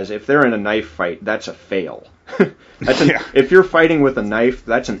it as, if they're in a knife fight, that's a fail. If you're fighting with a knife,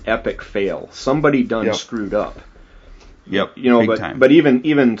 that's an epic fail. Somebody done screwed up. Yep. Big time. But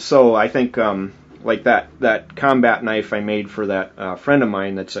even so, I think like that combat knife I made for that friend of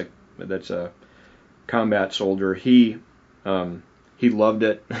mine that's a combat soldier. He loved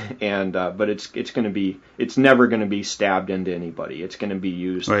it, and but it's never going to be stabbed into anybody. It's going to be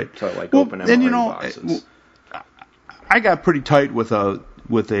used to open MRE boxes. I got pretty tight with an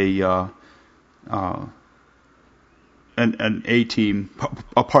A team,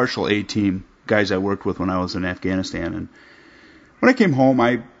 a partial A team, guys I worked with when I was in Afghanistan. And when I came home,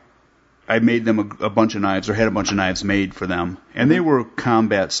 I made them a bunch of knives, or had a bunch of knives made for them, and they were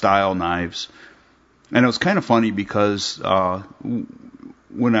combat style knives. And it was kind of funny because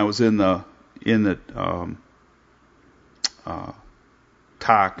when I was in the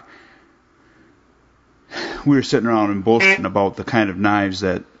talk, we were sitting around and bullshitting about the kind of knives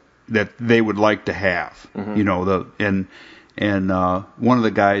that they would like to have, and one of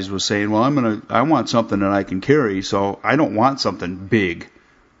the guys was saying, well, I want something that I can carry, so I don't want something big.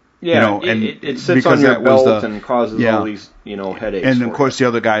 Yeah, it sits on your belt and causes all these, headaches. And of course the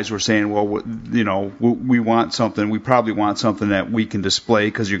other guys were saying, well, we want something, we probably want something that we can display,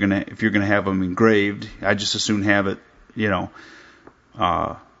 because if you're gonna have them engraved, I just as soon have it,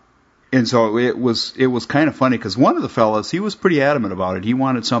 And so it was kind of funny, because one of the fellas, he was pretty adamant about it. He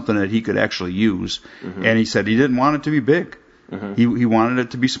wanted something that he could actually use, and he said he didn't want it to be big. He wanted it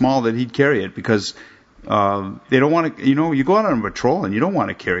to be small, that he'd carry it, because they don't want to. You go out on a patrol and you don't want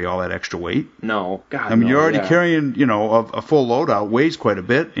to carry all that extra weight. No, God. I mean, you're already carrying, a full loadout weighs quite a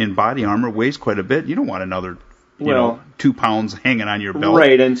bit in body armor, weighs quite a bit. You don't want another, 2 pounds hanging on your belt.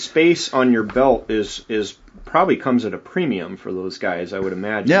 Right, and space on your belt is probably comes at a premium for those guys, I would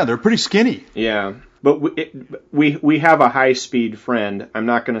imagine. Yeah, they're pretty skinny. Yeah, but we have a high-speed friend. I'm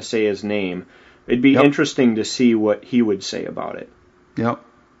not going to say his name. It'd be interesting to see what he would say about it. Yep.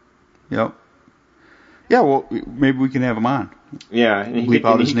 Yeah, well, maybe we can have him on. Yeah, and bleep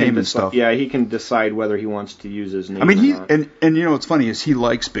out his name and stuff. Yeah, he can decide whether he wants to use his name. I mean, or not. and what's funny is he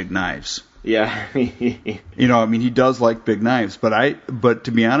likes big knives. Yeah. You know, I mean, he does like big knives, but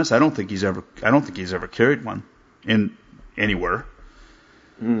to be honest, I don't think he's ever carried one in anywhere.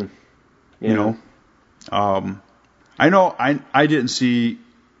 Yeah. You know, I know I didn't see.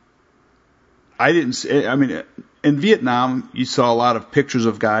 I mean, in Vietnam, you saw a lot of pictures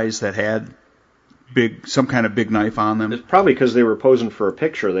of guys that had some kind of big knife on them. It's probably because they were posing for a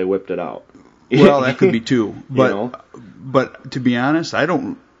picture, they whipped it out. Well, that could be too. But, you know? But to be honest, I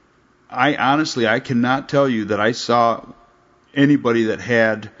cannot tell you that I saw anybody that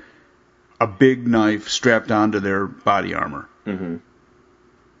had a big knife strapped onto their body armor. Mm-hmm.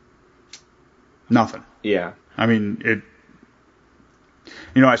 Nothing. Yeah. I mean,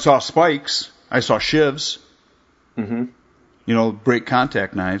 I saw spikes, I saw shivs, mm-hmm. Break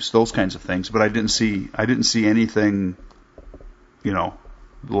contact knives, those kinds of things, but I didn't see anything,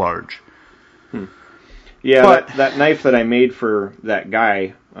 large. Yeah, but that knife that I made for that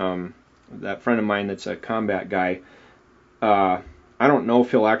guy, that friend of mine that's a combat guy, I don't know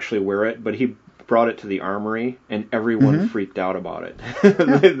if he'll actually wear it, but he brought it to the armory, and everyone mm-hmm. freaked out about it.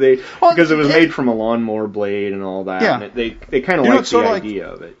 Because it was made from a lawnmower blade and all that. Yeah. And they kind of like the idea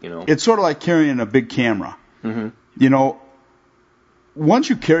of it, It's sort of like carrying a big camera. Mm-hmm. Once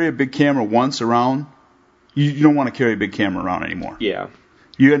you carry a big camera once around, you don't want to carry a big camera around anymore. Yeah.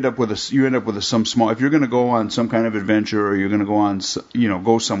 You end up with some small. If you're going to go on some kind of adventure, or you're going to go on,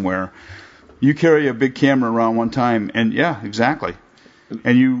 go somewhere, you carry a big camera around one time, and yeah, exactly.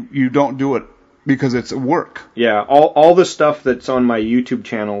 And you don't do it because it's work. Yeah, all the stuff that's on my YouTube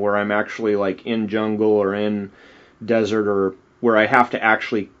channel where I'm actually like in jungle or in desert, or where I have to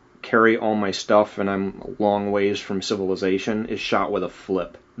actually carry all my stuff and I'm a long ways from civilization, is shot with a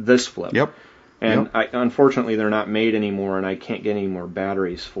flip. This flip. Yep. And unfortunately, they're not made anymore, and I can't get any more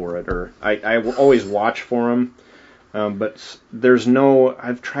batteries for it. Or I will always watch for them, but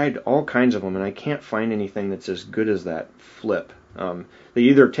I've tried all kinds of them, and I can't find anything that's as good as that flip. They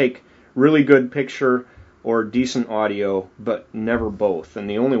either take really good picture or decent audio, but never both. And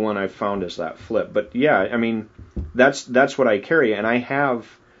the only one I've found is that flip. But yeah, I mean, that's what I carry, and I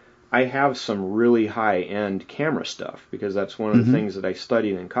have some really high-end camera stuff, because that's one of the mm-hmm. things that I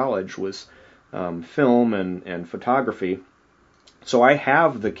studied in college was film and photography. So I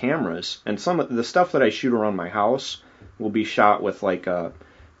have the cameras, and some of the stuff that I shoot around my house will be shot with like a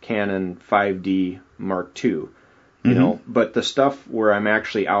Canon 5D Mark II, but the stuff where I'm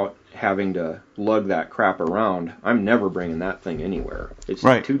actually out having to lug that crap around, I'm never bringing that thing anywhere. It's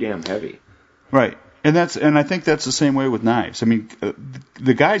too damn heavy. Right. And I think that's the same way with knives. I mean,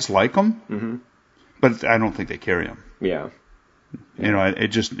 the guys like them, mm-hmm. but I don't think they carry them. Yeah. It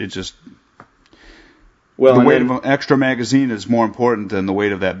just well, the weight of an extra magazine is more important than the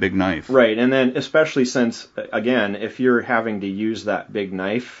weight of that big knife. Right, and then especially since, again, if you're having to use that big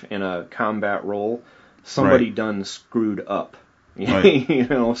knife in a combat role, somebody done screwed up. Right.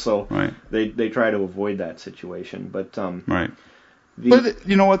 So right. they try to avoid that situation. But right. But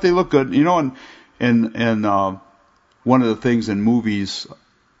you know what? They look good. And one of the things in movies,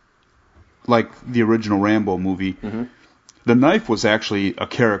 like the original Rambo movie, mm-hmm. the knife was actually a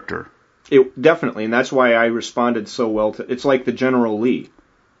character. It definitely, and that's why I responded so well to. It's like the General Lee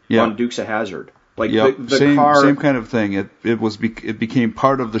on Dukes of Hazzard. Like the car, same kind of thing. It became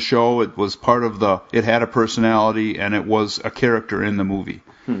part of the show. It was part of it had a personality, and it was a character in the movie.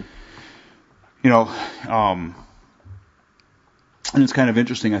 Hmm. And it's kind of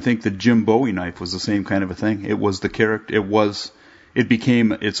interesting. I think the Jim Bowie knife was the same kind of a thing. It was the character. It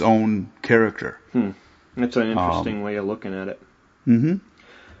became its own character. That's an interesting way of looking at it. Mm-hmm.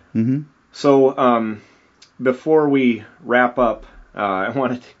 Mm-hmm. So before we wrap up, I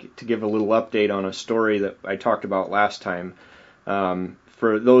wanted to give a little update on a story that I talked about last time.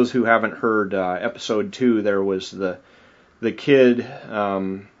 For those who haven't heard episode 2, there was the kid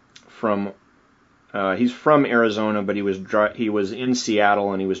from he's from Arizona, but he was in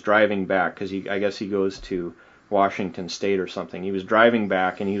Seattle and he was driving back because I guess he goes to Washington State or something. He was driving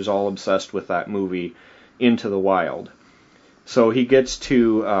back and he was all obsessed with that movie Into the Wild. So he gets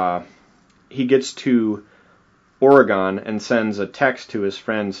to Oregon and sends a text to his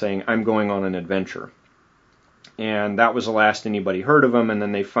friend saying, "I'm going on an adventure." And that was the last anybody heard of him. And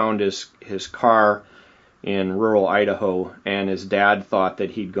then they found his car in rural Idaho, and his dad thought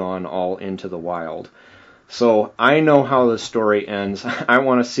that he'd gone all into the wild. So I know how the story ends. I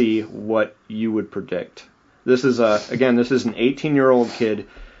want to see what you would predict. This is an 18-year-old kid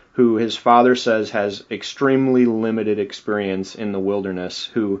who his father says has extremely limited experience in the wilderness,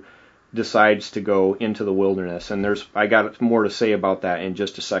 who decides to go into the wilderness. And I got more to say about that in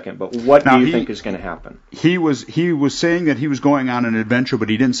just a second. But what do you think is going to happen? He was saying that he was going on an adventure, but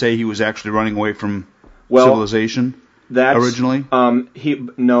he didn't say he was actually running away from civilization originally. From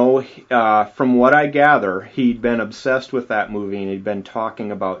what I gather, he'd been obsessed with that movie and he'd been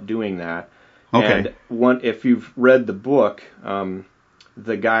talking about doing that. Okay. And if you've read the book,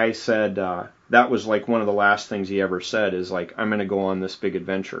 the guy said that was like one of the last things he ever said is like, I'm going to go on this big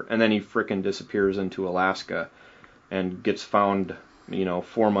adventure. And then he frickin' disappears into Alaska and gets found,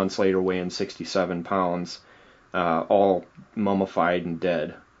 4 months later weighing 67 pounds, all mummified and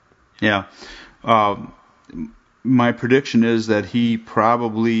dead. Yeah. My prediction is that he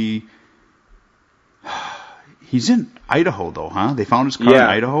probably... He's in Idaho, though, huh? They found his car in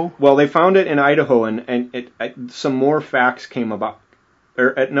Idaho? Well, they found it in Idaho, and some more facts came about.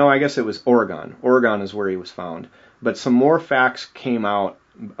 No, I guess it was Oregon. Oregon is where he was found. But some more facts came out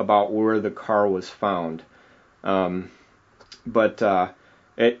about where the car was found. But at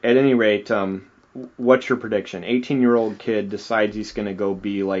any rate, what's your prediction? 18-year-old kid decides he's going to go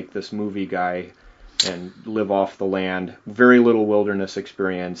be like this movie guy and live off the land. Very little wilderness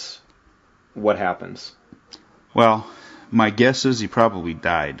experience. What happens? Well, my guess is he probably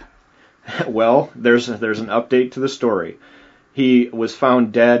died. Well, there's an update to the story. He was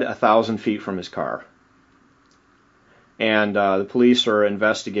found dead 1,000 feet from his car, and the police are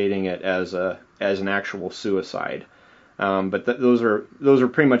investigating it as an actual suicide. But those are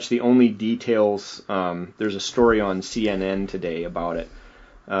pretty much the only details. There's a story on CNN today about it.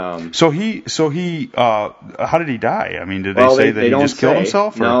 So he how did he die? I mean, did they say that he just killed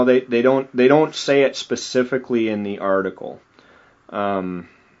himself? Or? No, they don't say it specifically in the article. Well,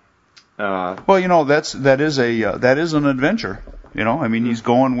 that is an adventure. I mean, he's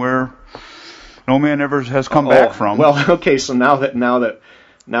going where no man ever has come back from. Well, okay, so now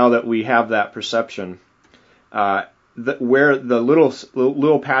that we have that perception, where the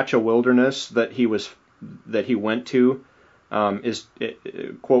little patch of wilderness that he went to.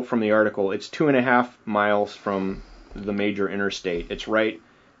 Quote from the article, it's 2.5 miles from the major interstate. It's right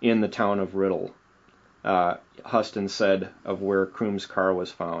in the town of Riddle, Huston said of where Kroom's car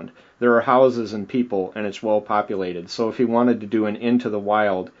was found. There are houses and people, and it's well populated, so if he wanted to do an into the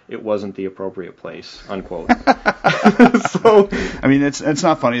wild, it wasn't the appropriate place, unquote. So, I mean, it's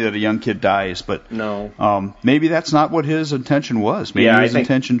not funny that a young kid dies, but no. Maybe that's not what his intention was. Maybe his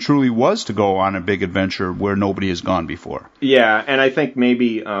intention truly was to go on a big adventure where nobody has gone before. Yeah, and I think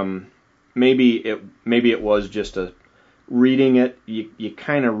maybe it was just reading it. You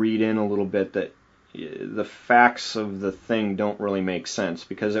kind of read in a little bit that the facts of the thing don't really make sense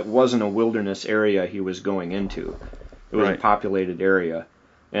because it wasn't a wilderness area he was going into. It was a populated area,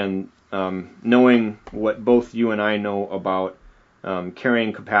 and knowing what both you and I know about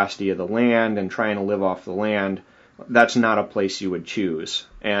carrying capacity of the land and trying to live off the land, that's not a place you would choose.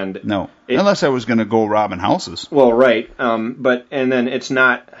 And no, unless I was going to go robbing houses. Well, right, but then it's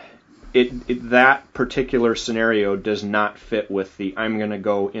not. That particular scenario does not fit with the I'm going to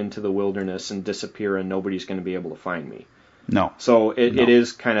go into the wilderness and disappear and nobody's going to be able to find me. No. So it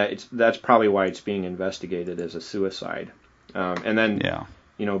is kind of that's probably why it's being investigated as a suicide, and then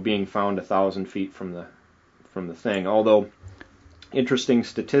being found 1,000 feet from the thing. Although interesting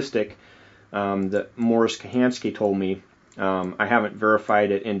statistic that Morris Kahansky told me. I haven't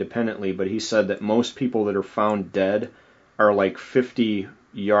verified it independently, but he said that most people that are found dead are like 50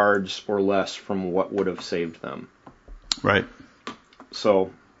 yards or less from what would have saved them. Right. So,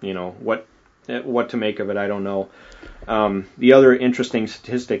 what to make of it, I don't know. The other interesting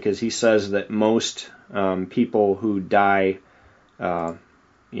statistic is he says that most people who die, of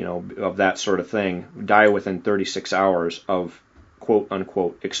that sort of thing, die within 36 hours of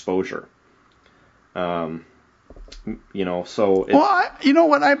quote-unquote exposure. So... Well, you know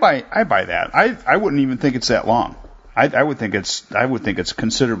what? I buy that. I wouldn't even think it's that long. I would think it's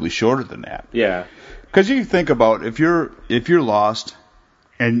considerably shorter than that. Yeah. Because you think about if you're lost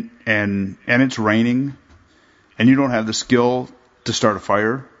and it's raining and you don't have the skill to start a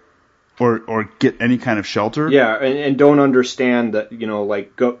fire or get any kind of shelter. Yeah, and don't understand that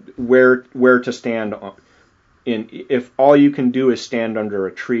go where to stand if all you can do is stand under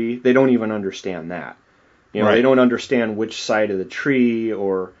a tree. They don't even understand that. They don't understand which side of the tree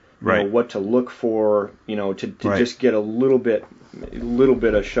or what to look for, to just get a little bit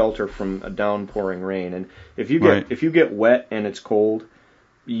of shelter from a downpouring rain. And if you get wet and it's cold,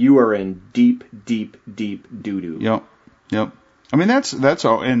 you are in deep doo-doo. Yep. I mean that's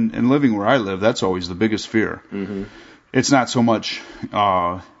all. And living where I live, that's always the biggest fear. Mm-hmm. It's not so much,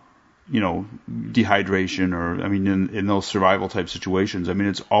 dehydration or, I mean, in those survival type situations, I mean,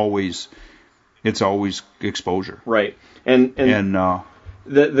 it's always exposure. Right. And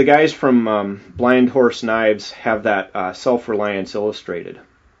the guys from Blind Horse Knives have that Self-Reliance Illustrated.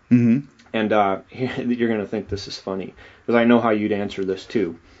 Mm-hmm. And you're going to think this is funny, because I know how you'd answer this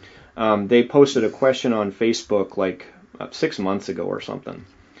too. They posted a question on Facebook like 6 months ago or something.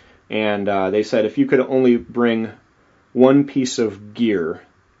 And they said, if you could only bring one piece of gear,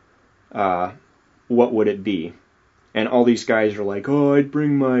 what would it be? And all these guys are like, oh, I'd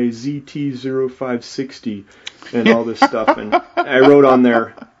bring my ZT-0560 and all this stuff. And I wrote on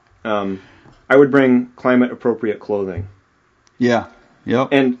there, I would bring climate-appropriate clothing. Yeah.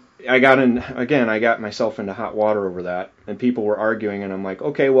 Yep. And I got myself into hot water over that. And people were arguing, and I'm like,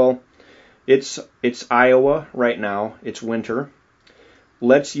 okay, well, it's Iowa right now. It's winter.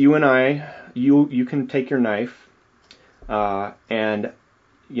 You can take your knife, and,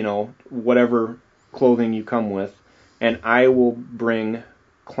 whatever clothing you come with, and I will bring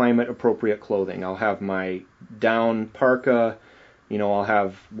climate-appropriate clothing. I'll have my down parka, I'll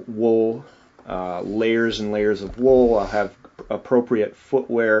have wool, layers and layers of wool. I'll have appropriate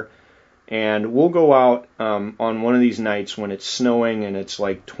footwear, and we'll go out on one of these nights when it's snowing and it's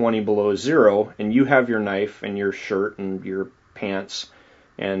like 20 below zero, and you have your knife and your shirt and your pants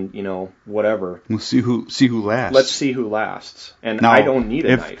and whatever. We'll see who lasts. Let's see who lasts. And now, I don't need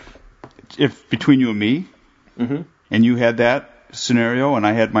a knife. If between you and me, mm-hmm. and you had that scenario, and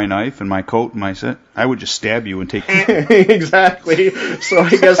I had my knife and my coat and my set, I would just stab you and take you. Exactly. So I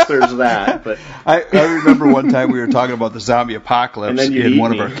guess there's that. But I remember one time we were talking about the zombie apocalypse in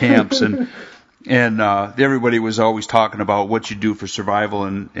one of our camps, and everybody was always talking about what you do for survival,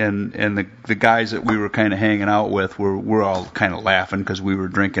 and the guys that we were kind of hanging out with were all kind of laughing because we were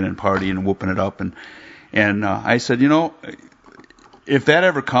drinking and partying and whooping it up, and I said, if that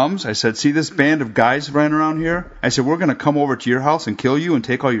ever comes, I said, see this band of guys running around here? I said, we're going to come over to your house and kill you and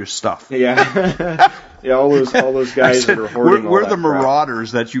take all your stuff. Yeah. Yeah, all those guys that are hoarding all we're that the crap.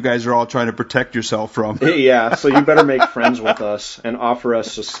 Marauders that you guys are all trying to protect yourself from. Yeah, so you better make friends with us and offer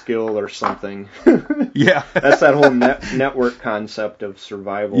us a skill or something. Yeah. That's that whole network concept of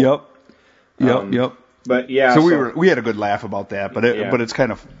survival. Yep. Yep. But yeah, so we had a good laugh about that, but it's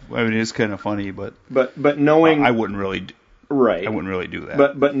kind of, I mean, it's kind of funny, but knowing I wouldn't really right. I wouldn't really do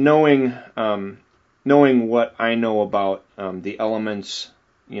that. But knowing what I know about the elements,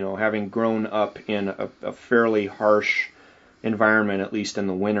 having grown up in a fairly harsh environment, at least in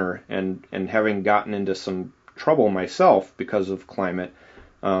the winter, and having gotten into some trouble myself because of climate,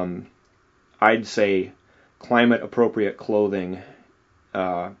 I'd say climate-appropriate clothing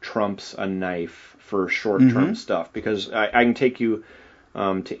trumps a knife for short-term stuff, because I can take you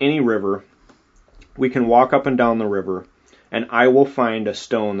to any river. We can walk up and down the river, and I will find a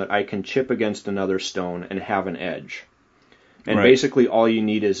stone that I can chip against another stone and have an edge. And basically all you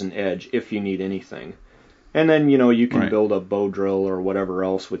need is an edge, if you need anything. And then, you can build a bow drill or whatever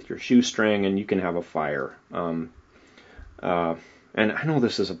else with your shoestring, and you can have a fire. And I know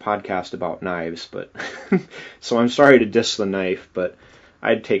this is a podcast about knives, but so I'm sorry to diss the knife, but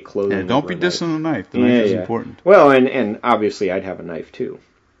I'd take clothing. Yeah, don't be dissing the knife. The knife is important. Well, and obviously I'd have a knife too.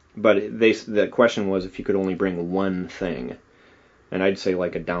 But the question was if you could only bring one thing. And I'd say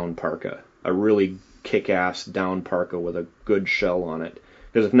like a down parka. A really kick-ass down parka with a good shell on it.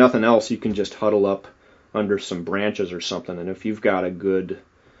 Because if nothing else, you can just huddle up under some branches or something. And if you've got a good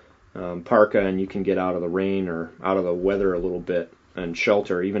parka and you can get out of the rain or out of the weather a little bit and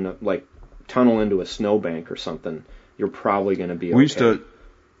shelter, even like tunnel into a snowbank or something, you're probably going to be okay.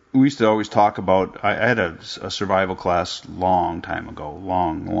 We used to always talk about, I had a survival class long time ago,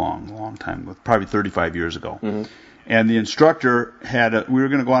 long time, probably 35 years ago. Mm-hmm. And the instructor we were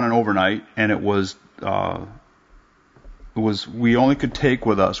going to go on an overnight, and it was we only could take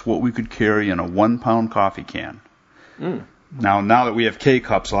with us what we could carry in a 1-pound coffee can. Mm. Now that we have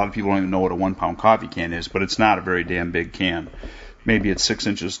K-cups, a lot of people don't even know what a 1-pound coffee can is, but it's not a very damn big can. Maybe it's 6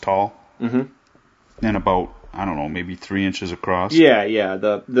 inches tall, and about, I don't know, maybe 3 inches across. Yeah,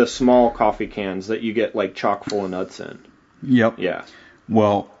 the small coffee cans that you get like chock full of nuts in. Yep. Yeah.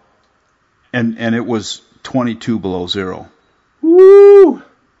 Well, and it was 22 below zero. Woo!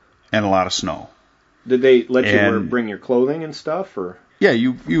 And a lot of snow. Did they let you bring your clothing and stuff, or? Yeah,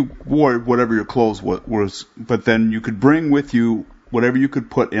 you wore whatever your clothes was, but then you could bring with you whatever you could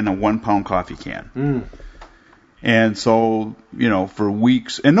put in a 1-pound coffee can. Mm. And so, for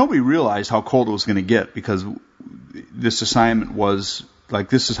weeks, and nobody realized how cold it was going to get, because this assignment was like,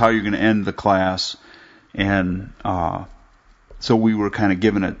 this is how you're going to end the class. And so we were kind of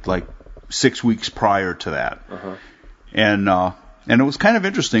given it like 6 weeks prior to that. Uh-huh. And And it was kind of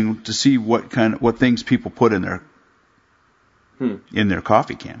interesting to see what things people put in their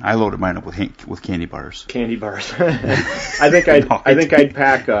coffee can. I loaded mine up with candy bars. Candy bars. I think I'd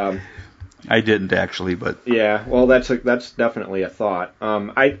pack. I didn't actually, but yeah. Well, that's definitely a thought.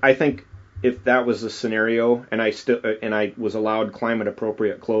 I think if that was the scenario, and I was allowed climate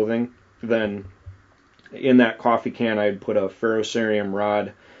appropriate clothing, then in that coffee can I'd put a ferrocerium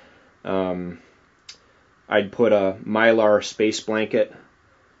rod. I'd put a Mylar space blanket,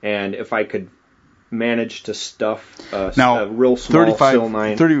 and if I could manage to stuff a real small Sil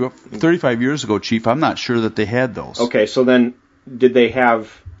 9. 35 years ago, Chief, I'm not sure that they had those. Okay, so then did they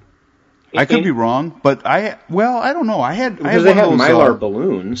have... I could be wrong, but I don't know. They had Mylar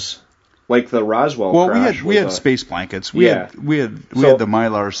balloons, like the Roswell crash. Well, we had space blankets. We had the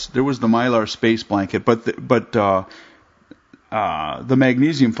Mylars. There was the Mylar space blanket, but the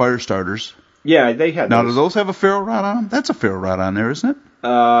magnesium fire starters. Yeah, they had. Now, do those have a ferro rod on them? That's a ferro rod on there, isn't it?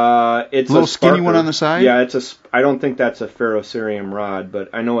 It's a little skinny one on the side. Yeah, I don't think that's a ferrocerium rod, but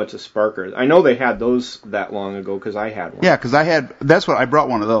I know it's a sparker. I know they had those that long ago because I had one. Yeah, because I brought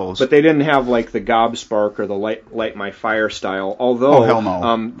one of those. But they didn't have like the Gob Spark or the light my fire style. Although, hell no.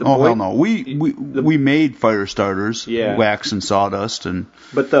 Hell no. We made fire starters, wax and sawdust,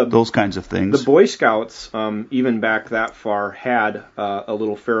 those kinds of things. The Boy Scouts, even back that far, had a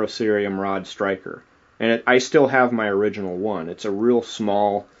little ferrocerium rod striker. And I still have my original one. It's a real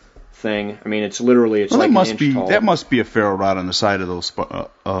small thing. I mean, it's like an inch tall. That must be a ferro rod on the side of those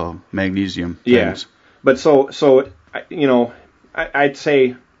magnesium things. Yeah. But so I'd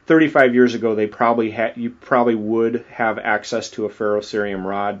say 35 years ago you probably would have access to a ferrocerium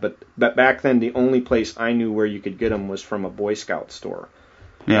rod. But back then the only place I knew where you could get them was from a Boy Scout store.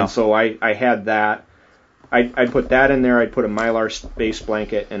 Yeah. And so I had that. I'd put that in there. I'd put a Mylar space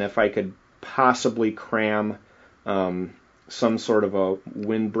blanket, and if I could possibly cram some sort of a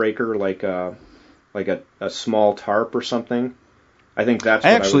windbreaker, like a small tarp or something. I think that's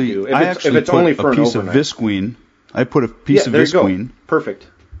what I would do. If it's only for an overnight. Of Visqueen. I put a piece of Visqueen. Perfect.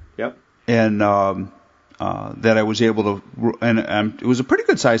 Yep. And that I was able to, and it was a pretty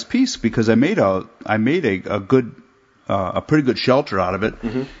good sized piece because I made a pretty good shelter out of it,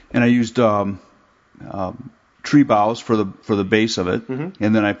 and I used tree boughs for the base of it, and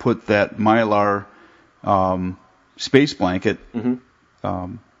then I put that Mylar space blanket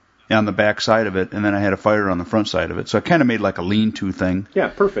on the back side of it, and then I had a fire on the front side of it. So I kind of made like a lean-to thing. Yeah,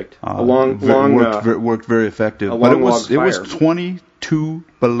 perfect. Worked very effective. But it was 22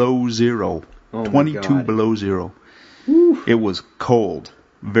 below zero. Oh 22 below zero. Woo. It was cold,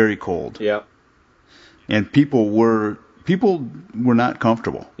 very cold. Yeah. And people were not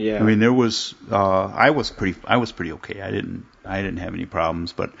comfortable. Yeah. I mean, there was I was pretty okay. I didn't have any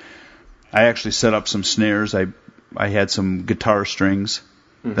problems, but I actually set up some snares. I had some guitar strings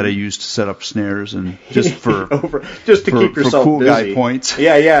that I used to set up snares, and just to keep yourself for cool busy. Guy points.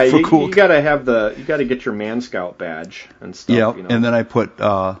 Yeah. You gotta get your Man Scout badge and stuff. Yeah. You know? And then I put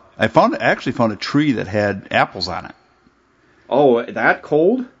I found a tree that had apples on it. Oh, that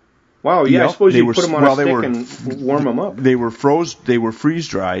cold? Wow, yeah, I suppose you put them on a stick and warm them up. They were freeze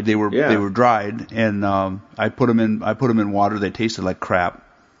dried. They were dried, and I put them in water. They tasted like crap.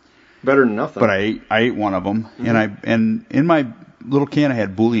 Better than nothing. But I ate one of them, and in my little can I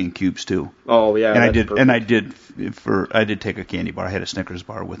had bouillon cubes too. Oh yeah, and I did take a candy bar. I had a Snickers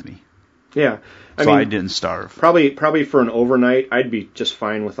bar with me. Yeah, I didn't starve. Probably for an overnight, I'd be just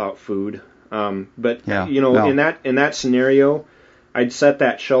fine without food. But in that scenario, I'd set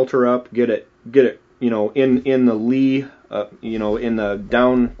that shelter up, get it, in the lee, in the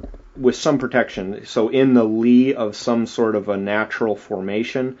down with some protection. So in the lee of some sort of a natural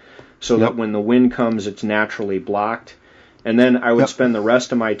formation, so that when the wind comes, it's naturally blocked. And then I would spend the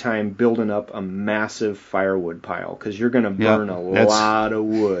rest of my time building up a massive firewood pile, because you're going to burn a lot of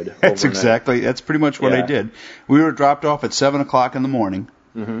wood. That's pretty much what I did. We were dropped off at 7 o'clock in the morning,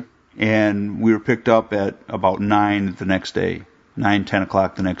 and we were picked up at about 10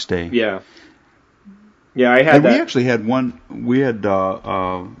 o'clock the next day. Yeah. Yeah, I had and that. We actually had one, when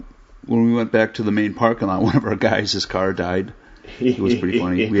we went back to the main parking lot, one of our guys, his car died. It was pretty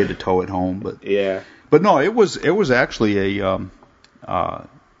funny. We had to tow it home, but yeah. But no, it was actually it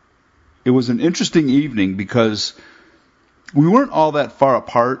was an interesting evening because we weren't all that far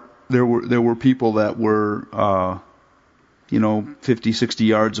apart. There were people that were 50, 60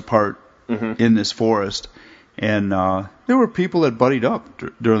 yards apart in this forest, and there were people that buddied up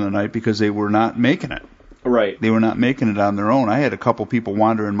during the night because they were not making it. Right. They were not making it on their own. I had a couple people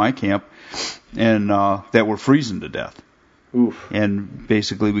wander in my camp, and that were freezing to death. Oof. And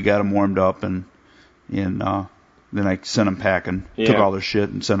basically, we got them warmed up, and Then I sent them packing. Yeah. Took all their shit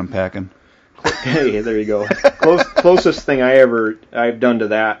and sent them packing. Hey, there you go. Closest thing I've done to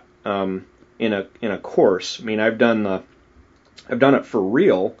that in a course. I mean, I've done it for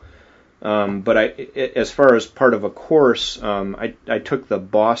real, but as far as part of a course, I took the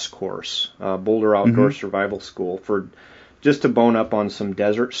BOSS course, Boulder Outdoor Survival School, for just to bone up on some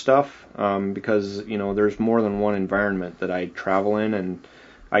desert stuff, because there's more than one environment that I travel in, and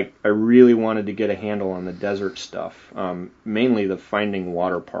I really wanted to get a handle on the desert stuff, mainly the finding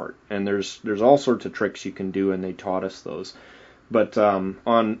water part. And there's all sorts of tricks you can do, and they taught us those. But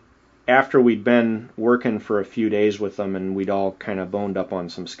after we'd been working for a few days with them, and we'd all kind of boned up on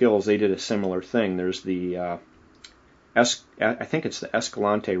some skills, they did a similar thing. There's the I think it's the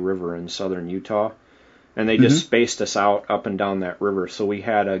Escalante River in southern Utah, and they just spaced us out up and down that river, so we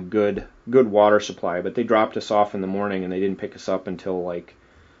had a good water supply. But they dropped us off in the morning, and they didn't pick us up until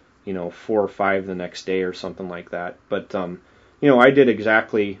 4 or 5 the next day or something like that. But I did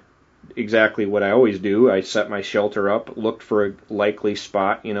exactly what I always do. I set my shelter up, looked for a likely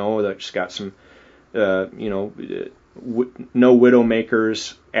spot, that's got some no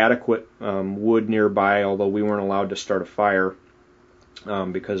widowmakers, adequate wood nearby, although we weren't allowed to start a fire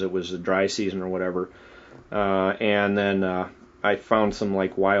because it was a dry season or whatever. And then I found some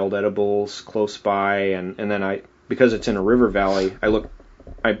wild edibles close by, and then because it's in a river valley,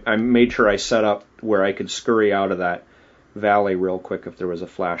 I made sure I set up where I could scurry out of that valley real quick if there was a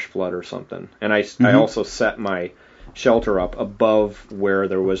flash flood or something. And I also set my shelter up above where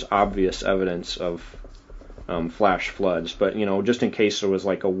there was obvious evidence of flash floods. But, just in case there was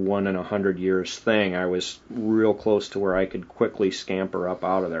a 1 in 100 years thing, I was real close to where I could quickly scamper up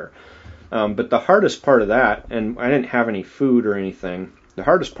out of there. But the hardest part of that, and I didn't have any food or anything, the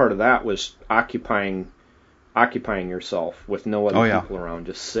hardest part of that was occupying yourself with no other people around,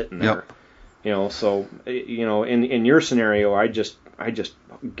 just sitting there. Yep. So in your scenario, I just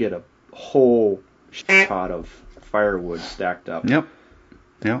get a whole pot of firewood stacked up. Yep.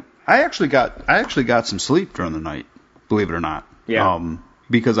 I actually got some sleep during the night, believe it or not. Yeah.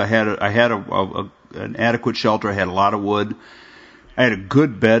 Because I had an adequate shelter. I had a lot of wood. I had a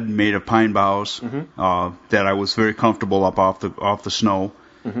good bed made of pine boughs that I was very comfortable up off the snow.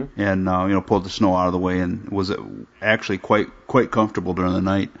 And pulled the snow out of the way, and was actually quite comfortable during the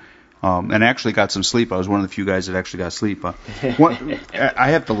night, and actually got some sleep. I was one of the few guys that actually got sleep. I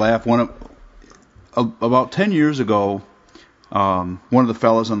have to laugh. About 10 years ago, one of the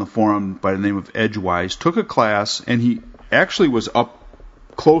fellows on the forum by the name of Edgewise took a class, and he actually was up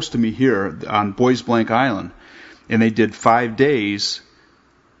close to me here on Boys Blank Island, and they did 5 days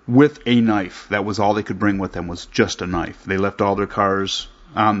with a knife. That was all they could bring with them, was just a knife. They left all their cars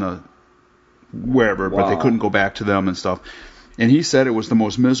on the wherever, but they couldn't go back to them and stuff. And he said it was the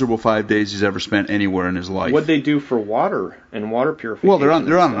most miserable 5 days he's ever spent anywhere in his life. What'd they do for water and water purification? Well,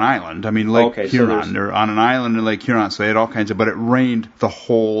 they're on an island. I mean, Lake Huron. So they're on an island in Lake Huron, so they had all kinds of. But it rained the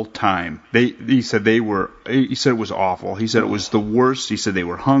whole time. He said it was awful. He said it was the worst. He said they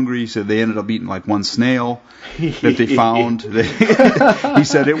were hungry. He said they ended up eating one snail that they found. He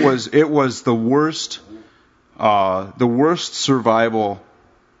said it was the worst survival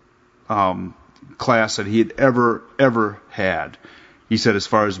class that he had ever had. He said, as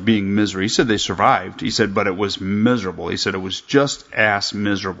far as being misery, he said they survived. He said, but it was miserable. He said it was just ass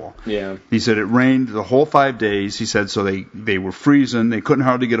miserable. Yeah. He said it rained the whole 5 days. He said so they were freezing. They couldn't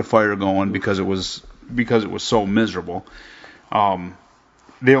hardly get a fire going because it was so miserable.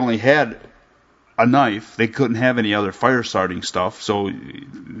 They only had a knife. They couldn't have any other fire starting stuff. So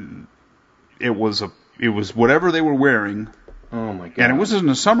it was whatever they were wearing. Oh my God! And it was in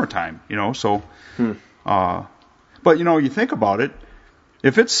the summertime, So, but you think about it.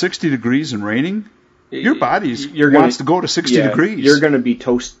 If it's 60 degrees and raining, your body wants to go to 60 degrees. You're going to be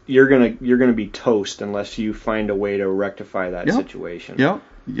toast. You're going to be toast unless you find a way to rectify that situation.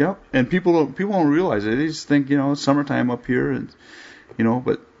 Yep. And people don't realize it. They just think it's summertime up here, and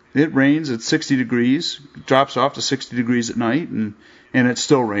but it rains at 60 degrees, drops off to 60 degrees at night, and it's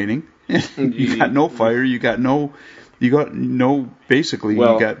still raining. You got no fire. You got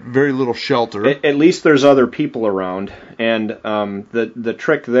very little shelter. At least there's other people around, and the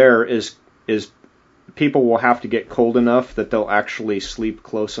trick there is people will have to get cold enough that they'll actually sleep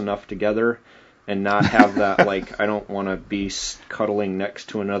close enough together, and not have that I don't want to be cuddling next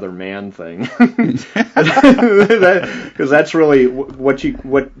to another man thing, because that's really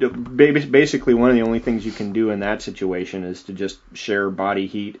basically one of the only things you can do in that situation is to just share body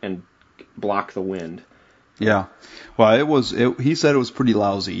heat and block the wind. Yeah, well, he said it was pretty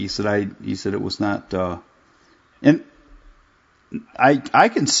lousy. He said it was not, and I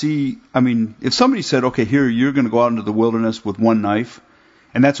can see. I mean, if somebody said, okay, here you're going to go out into the wilderness with one knife,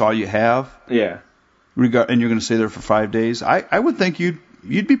 and that's all you have. Yeah. And you're going to stay there for 5 days. I would think you'd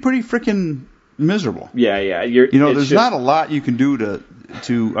be pretty freaking miserable. Yeah. There's not a lot you can do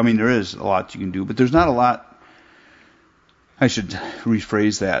to. I mean, there is a lot you can do, but there's not a lot. I should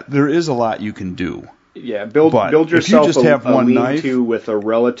rephrase that. There is a lot you can do. Yeah, build yourself if you just have one knife with a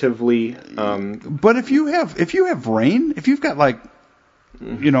relatively. But if you have rain, if you've got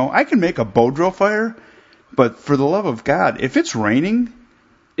I can make a bow drill fire, but for the love of God, if it's raining,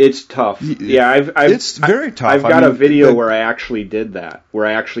 it's tough. Yeah, it's very tough. I've got a video where I actually did that, where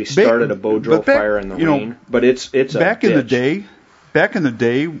I actually started a bow drill fire in the rain. But it's back in the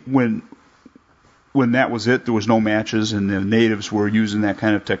day when that was it, there was no matches, and the natives were using that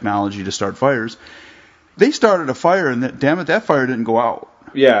kind of technology to start fires. They started a fire, and that fire didn't go out.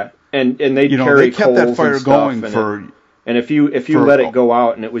 Yeah, and they carry they kept that fire going and if you let it go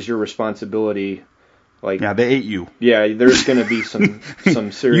out and it was your responsibility, they ate you. Yeah, there's going to be some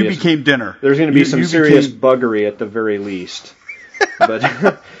serious. You became dinner. There's going to be some serious buggery at the very least. But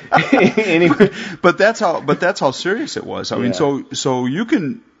anyway, but that's how serious it was. I mean, so you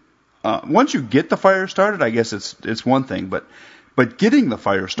can once you get the fire started, I guess it's one thing, but getting the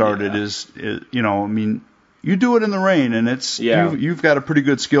fire started is I mean, you do it in the rain, and you've got a pretty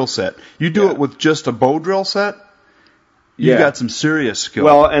good skill set. You do it with just a bow drill set, you've got some serious skill.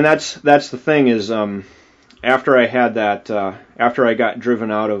 Well, and that's the thing is, after I had that, after I got driven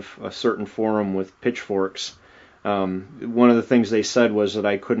out of a certain forum with pitchforks, one of the things they said was that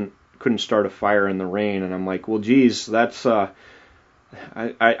I couldn't start a fire in the rain, and I'm like, well, geez, that's.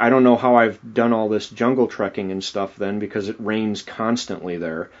 I don't know how I've done all this jungle trekking and stuff then, because it rains constantly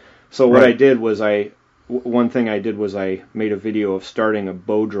there. So what I did was one thing I did was I made a video of starting a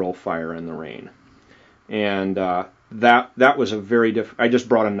bow drill fire in the rain, and that was a very I just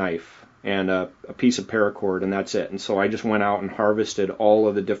brought a knife and a piece of paracord, and that's it. And so I just went out and harvested all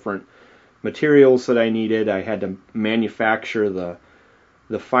of the different materials that I needed. I had to manufacture the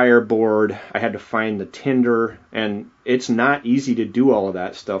fireboard. I had to find the tinder, and it's not easy to do all of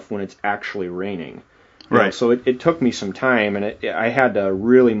that stuff when it's actually raining. Right. So it took me some time, and I had to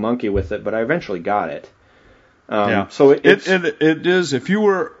really monkey with it, but I eventually got it. So it is if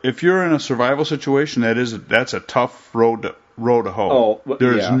you're in a survival situation, that's a tough road to hoe. Oh,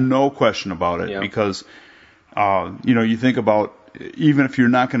 there's no question about it, because you think about, even if you're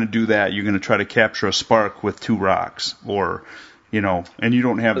not going to do that, you're going to try to capture a spark with 2 rocks, or and you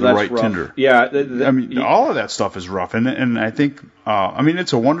don't have the right rough. tinder. Yeah, I mean, all of that stuff is rough, and I think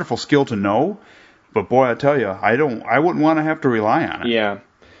it's a wonderful skill to know, but boy, I tell you, I wouldn't want to have to rely on it. Yeah.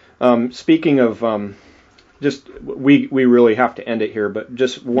 Speaking of just we really have to end it here, but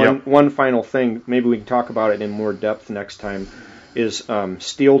just one final thing, maybe we can talk about it in more depth next time, is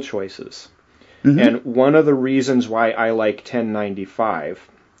steel choices. Mm-hmm. And one of the reasons why I like 1095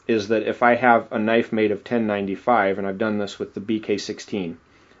 is that if I have a knife made of 1095, and I've done this with the BK16,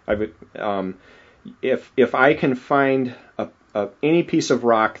 if I can find any piece of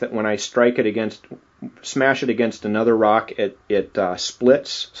rock that when I smash it against another rock, it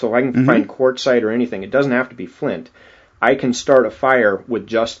splits. So I can find quartzite or anything. It doesn't have to be flint. I can start a fire with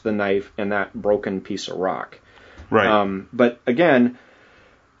just the knife and that broken piece of rock. Right. But again,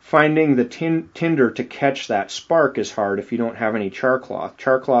 finding the tinder to catch that spark is hard if you don't have any char cloth.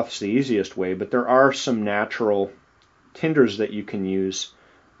 Char cloth's the easiest way, but there are some natural tinders that you can use.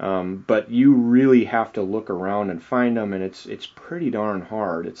 But you really have to look around and find them, and it's pretty darn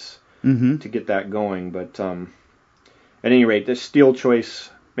hard. It's to get that going. But at any rate, this steel choice,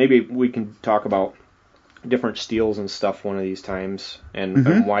 maybe we can talk about different steels and stuff one of these times,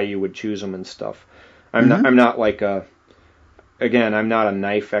 and why you would choose them and stuff. I'm not like I'm not a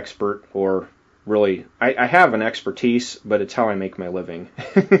knife expert, or really, I have an expertise, but it's how I make my living.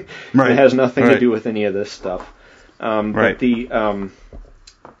 Right. It has nothing to do with any of this stuff. But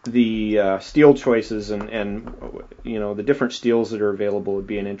the steel choices and the different steels that are available would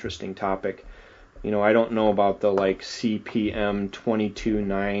be an interesting topic. I don't know about the CPM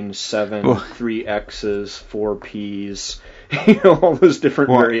 2297 3Xs, 4Ps, all those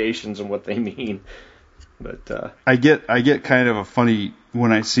different variations and what they mean. But I get kind of a funny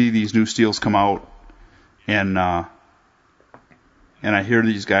when I see these new steels come out, and I hear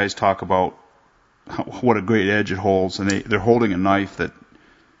these guys talk about what a great edge it holds, and they're holding a knife that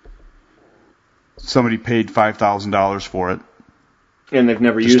somebody paid $5,000 for it, and they've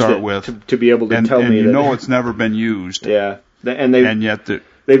never used it to be able to tell me that it's never been used. Yeah, and yet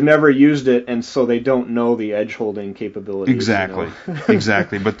they've never used it, and so they don't know the edge holding capabilities. Exactly,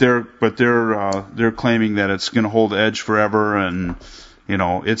 exactly. But they're claiming that it's going to hold edge forever, and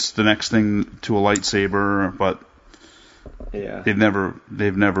it's the next thing to a lightsaber. But yeah,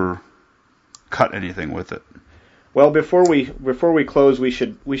 they've never cut anything with it. Well, before we close, we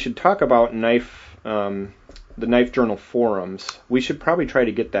should talk about the Knife Journal forums. We should probably try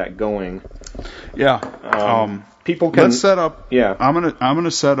to get that going. Yeah. People can. Let's set up. Yeah. I'm gonna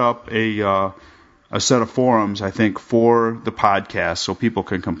set up a set of forums, I think, for the podcast, so people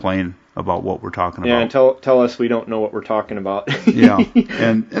can complain about what we're talking about. Yeah, and tell us we don't know what we're talking about. Yeah,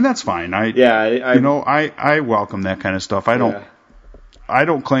 and that's fine. I welcome that kind of stuff. I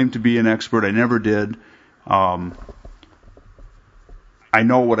don't claim to be an expert. I never did. I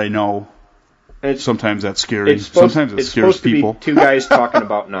know what I know. Sometimes that's scary. Sometimes it scares people. It's supposed to be two guys talking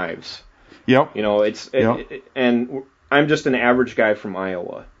about knives. Yep. And I'm just an average guy from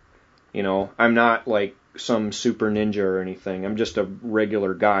Iowa. I'm not like some super ninja or anything. I'm just a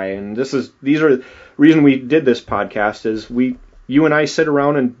regular guy, and these are the reason we did this podcast is you and I sit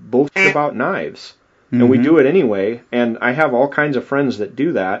around and bullshit about knives, and we do it anyway. And I have all kinds of friends that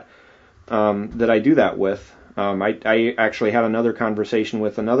do that, that I do that with. I actually had another conversation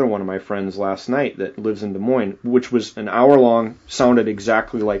with another one of my friends last night that lives in Des Moines, which was an hour long, sounded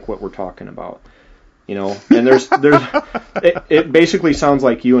exactly like what we're talking about. And it basically sounds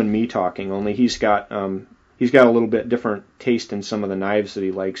like you and me talking, only he's got a little bit different taste in some of the knives that he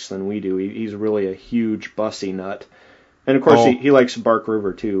likes than we do. He's really a huge bussy nut. And of course he likes Bark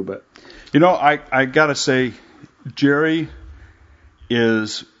River too, but I gotta say, Jerry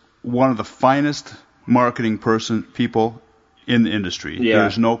is one of the finest marketing people in the industry. Yeah.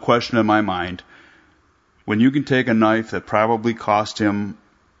 There's no question in my mind. When you can take a knife that probably cost him,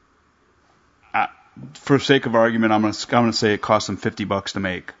 for sake of argument, I'm going to say it cost him $50 to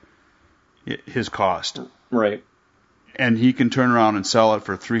make his cost. Right. And he can turn around and sell it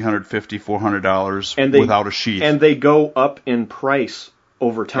for $350, $400 without a sheath. And they go up in price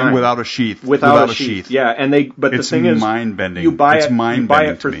over time. And without a sheath. Without a sheath. Yeah, but the thing is, mind bending. You buy it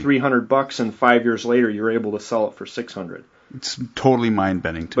for $300, and 5 years later you're able to sell it for $600. It's totally mind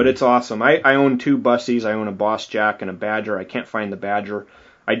bending to me. But it's awesome. I own two Bussies. I own a Boss Jack and a Badger. I can't find the Badger.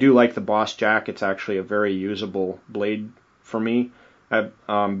 I do like the Boss Jack. It's actually a very usable blade for me.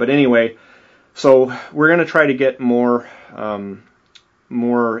 But anyway, so we're going to try to get more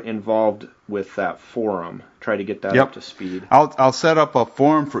involved with that forum. Try to get that up to speed. I'll set up a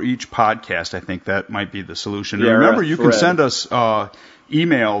forum for each podcast. I think that might be the solution. Yeah, remember, you can send us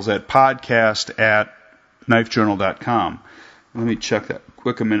emails at podcast@knifejournal.com. Let me check that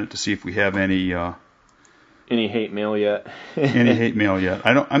quick a minute to see if we have any hate mail yet. Any hate mail yet?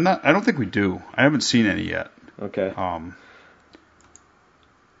 I don't think we do. I haven't seen any yet. Okay.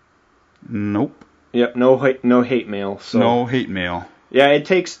 Nope. Yep. No hate mail. So. No hate mail. Yeah, it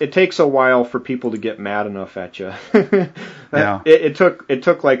takes a while for people to get mad enough at you. Yeah. It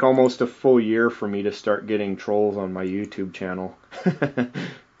took like almost a full year for me to start getting trolls on my YouTube channel.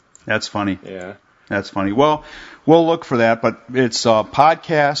 That's funny. Yeah. That's funny. Well, we'll look for that, but it's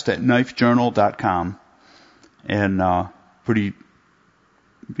podcast@knifejournal.com, and we'll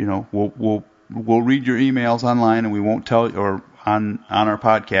read your emails online, and we won't tell or on our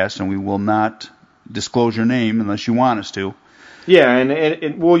podcast, and we will not disclose your name unless you want us to. Yeah,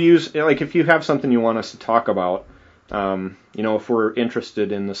 and we'll use, like, if you have something you want us to talk about, if we're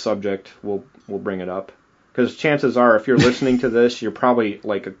interested in the subject, we'll bring it up. Because chances are, if you're listening to this, you're probably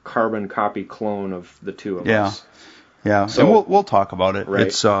like a carbon copy clone of the two of us. Yeah. So and we'll talk about it. Right.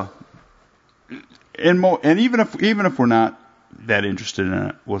 It's and even if we're not that interested in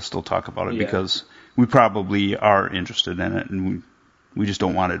it, we'll still talk about it because we probably are interested in it, and we just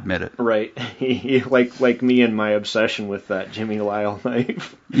don't want to admit it. Right. like me and my obsession with that Jimmy Lyle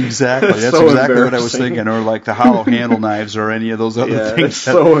knife. Exactly. That's so exactly what I was thinking. Or like the hollow handle knives or any of those other things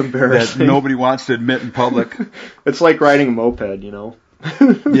so embarrassing. That nobody wants to admit in public. It's like riding a moped,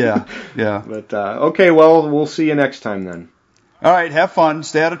 Yeah. But, okay, well, we'll see you next time then. All right, have fun.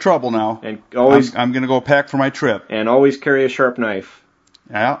 Stay out of trouble now. And always, I'm going to go pack for my trip. And always carry a sharp knife.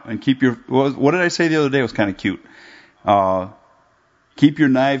 Yeah, and keep your... What did I say the other day? It was kind of cute. Keep your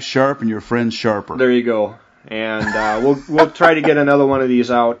knives sharp and your friends sharper. There you go. And we'll try to get another one of these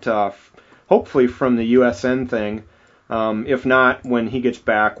out, hopefully from the USN thing. If not, when he gets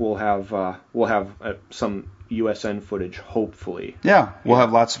back, we'll have some USN footage. Hopefully. Yeah, we'll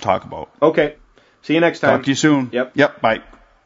have lots to talk about. Okay. See you next time. Talk to you soon. Yep. Bye.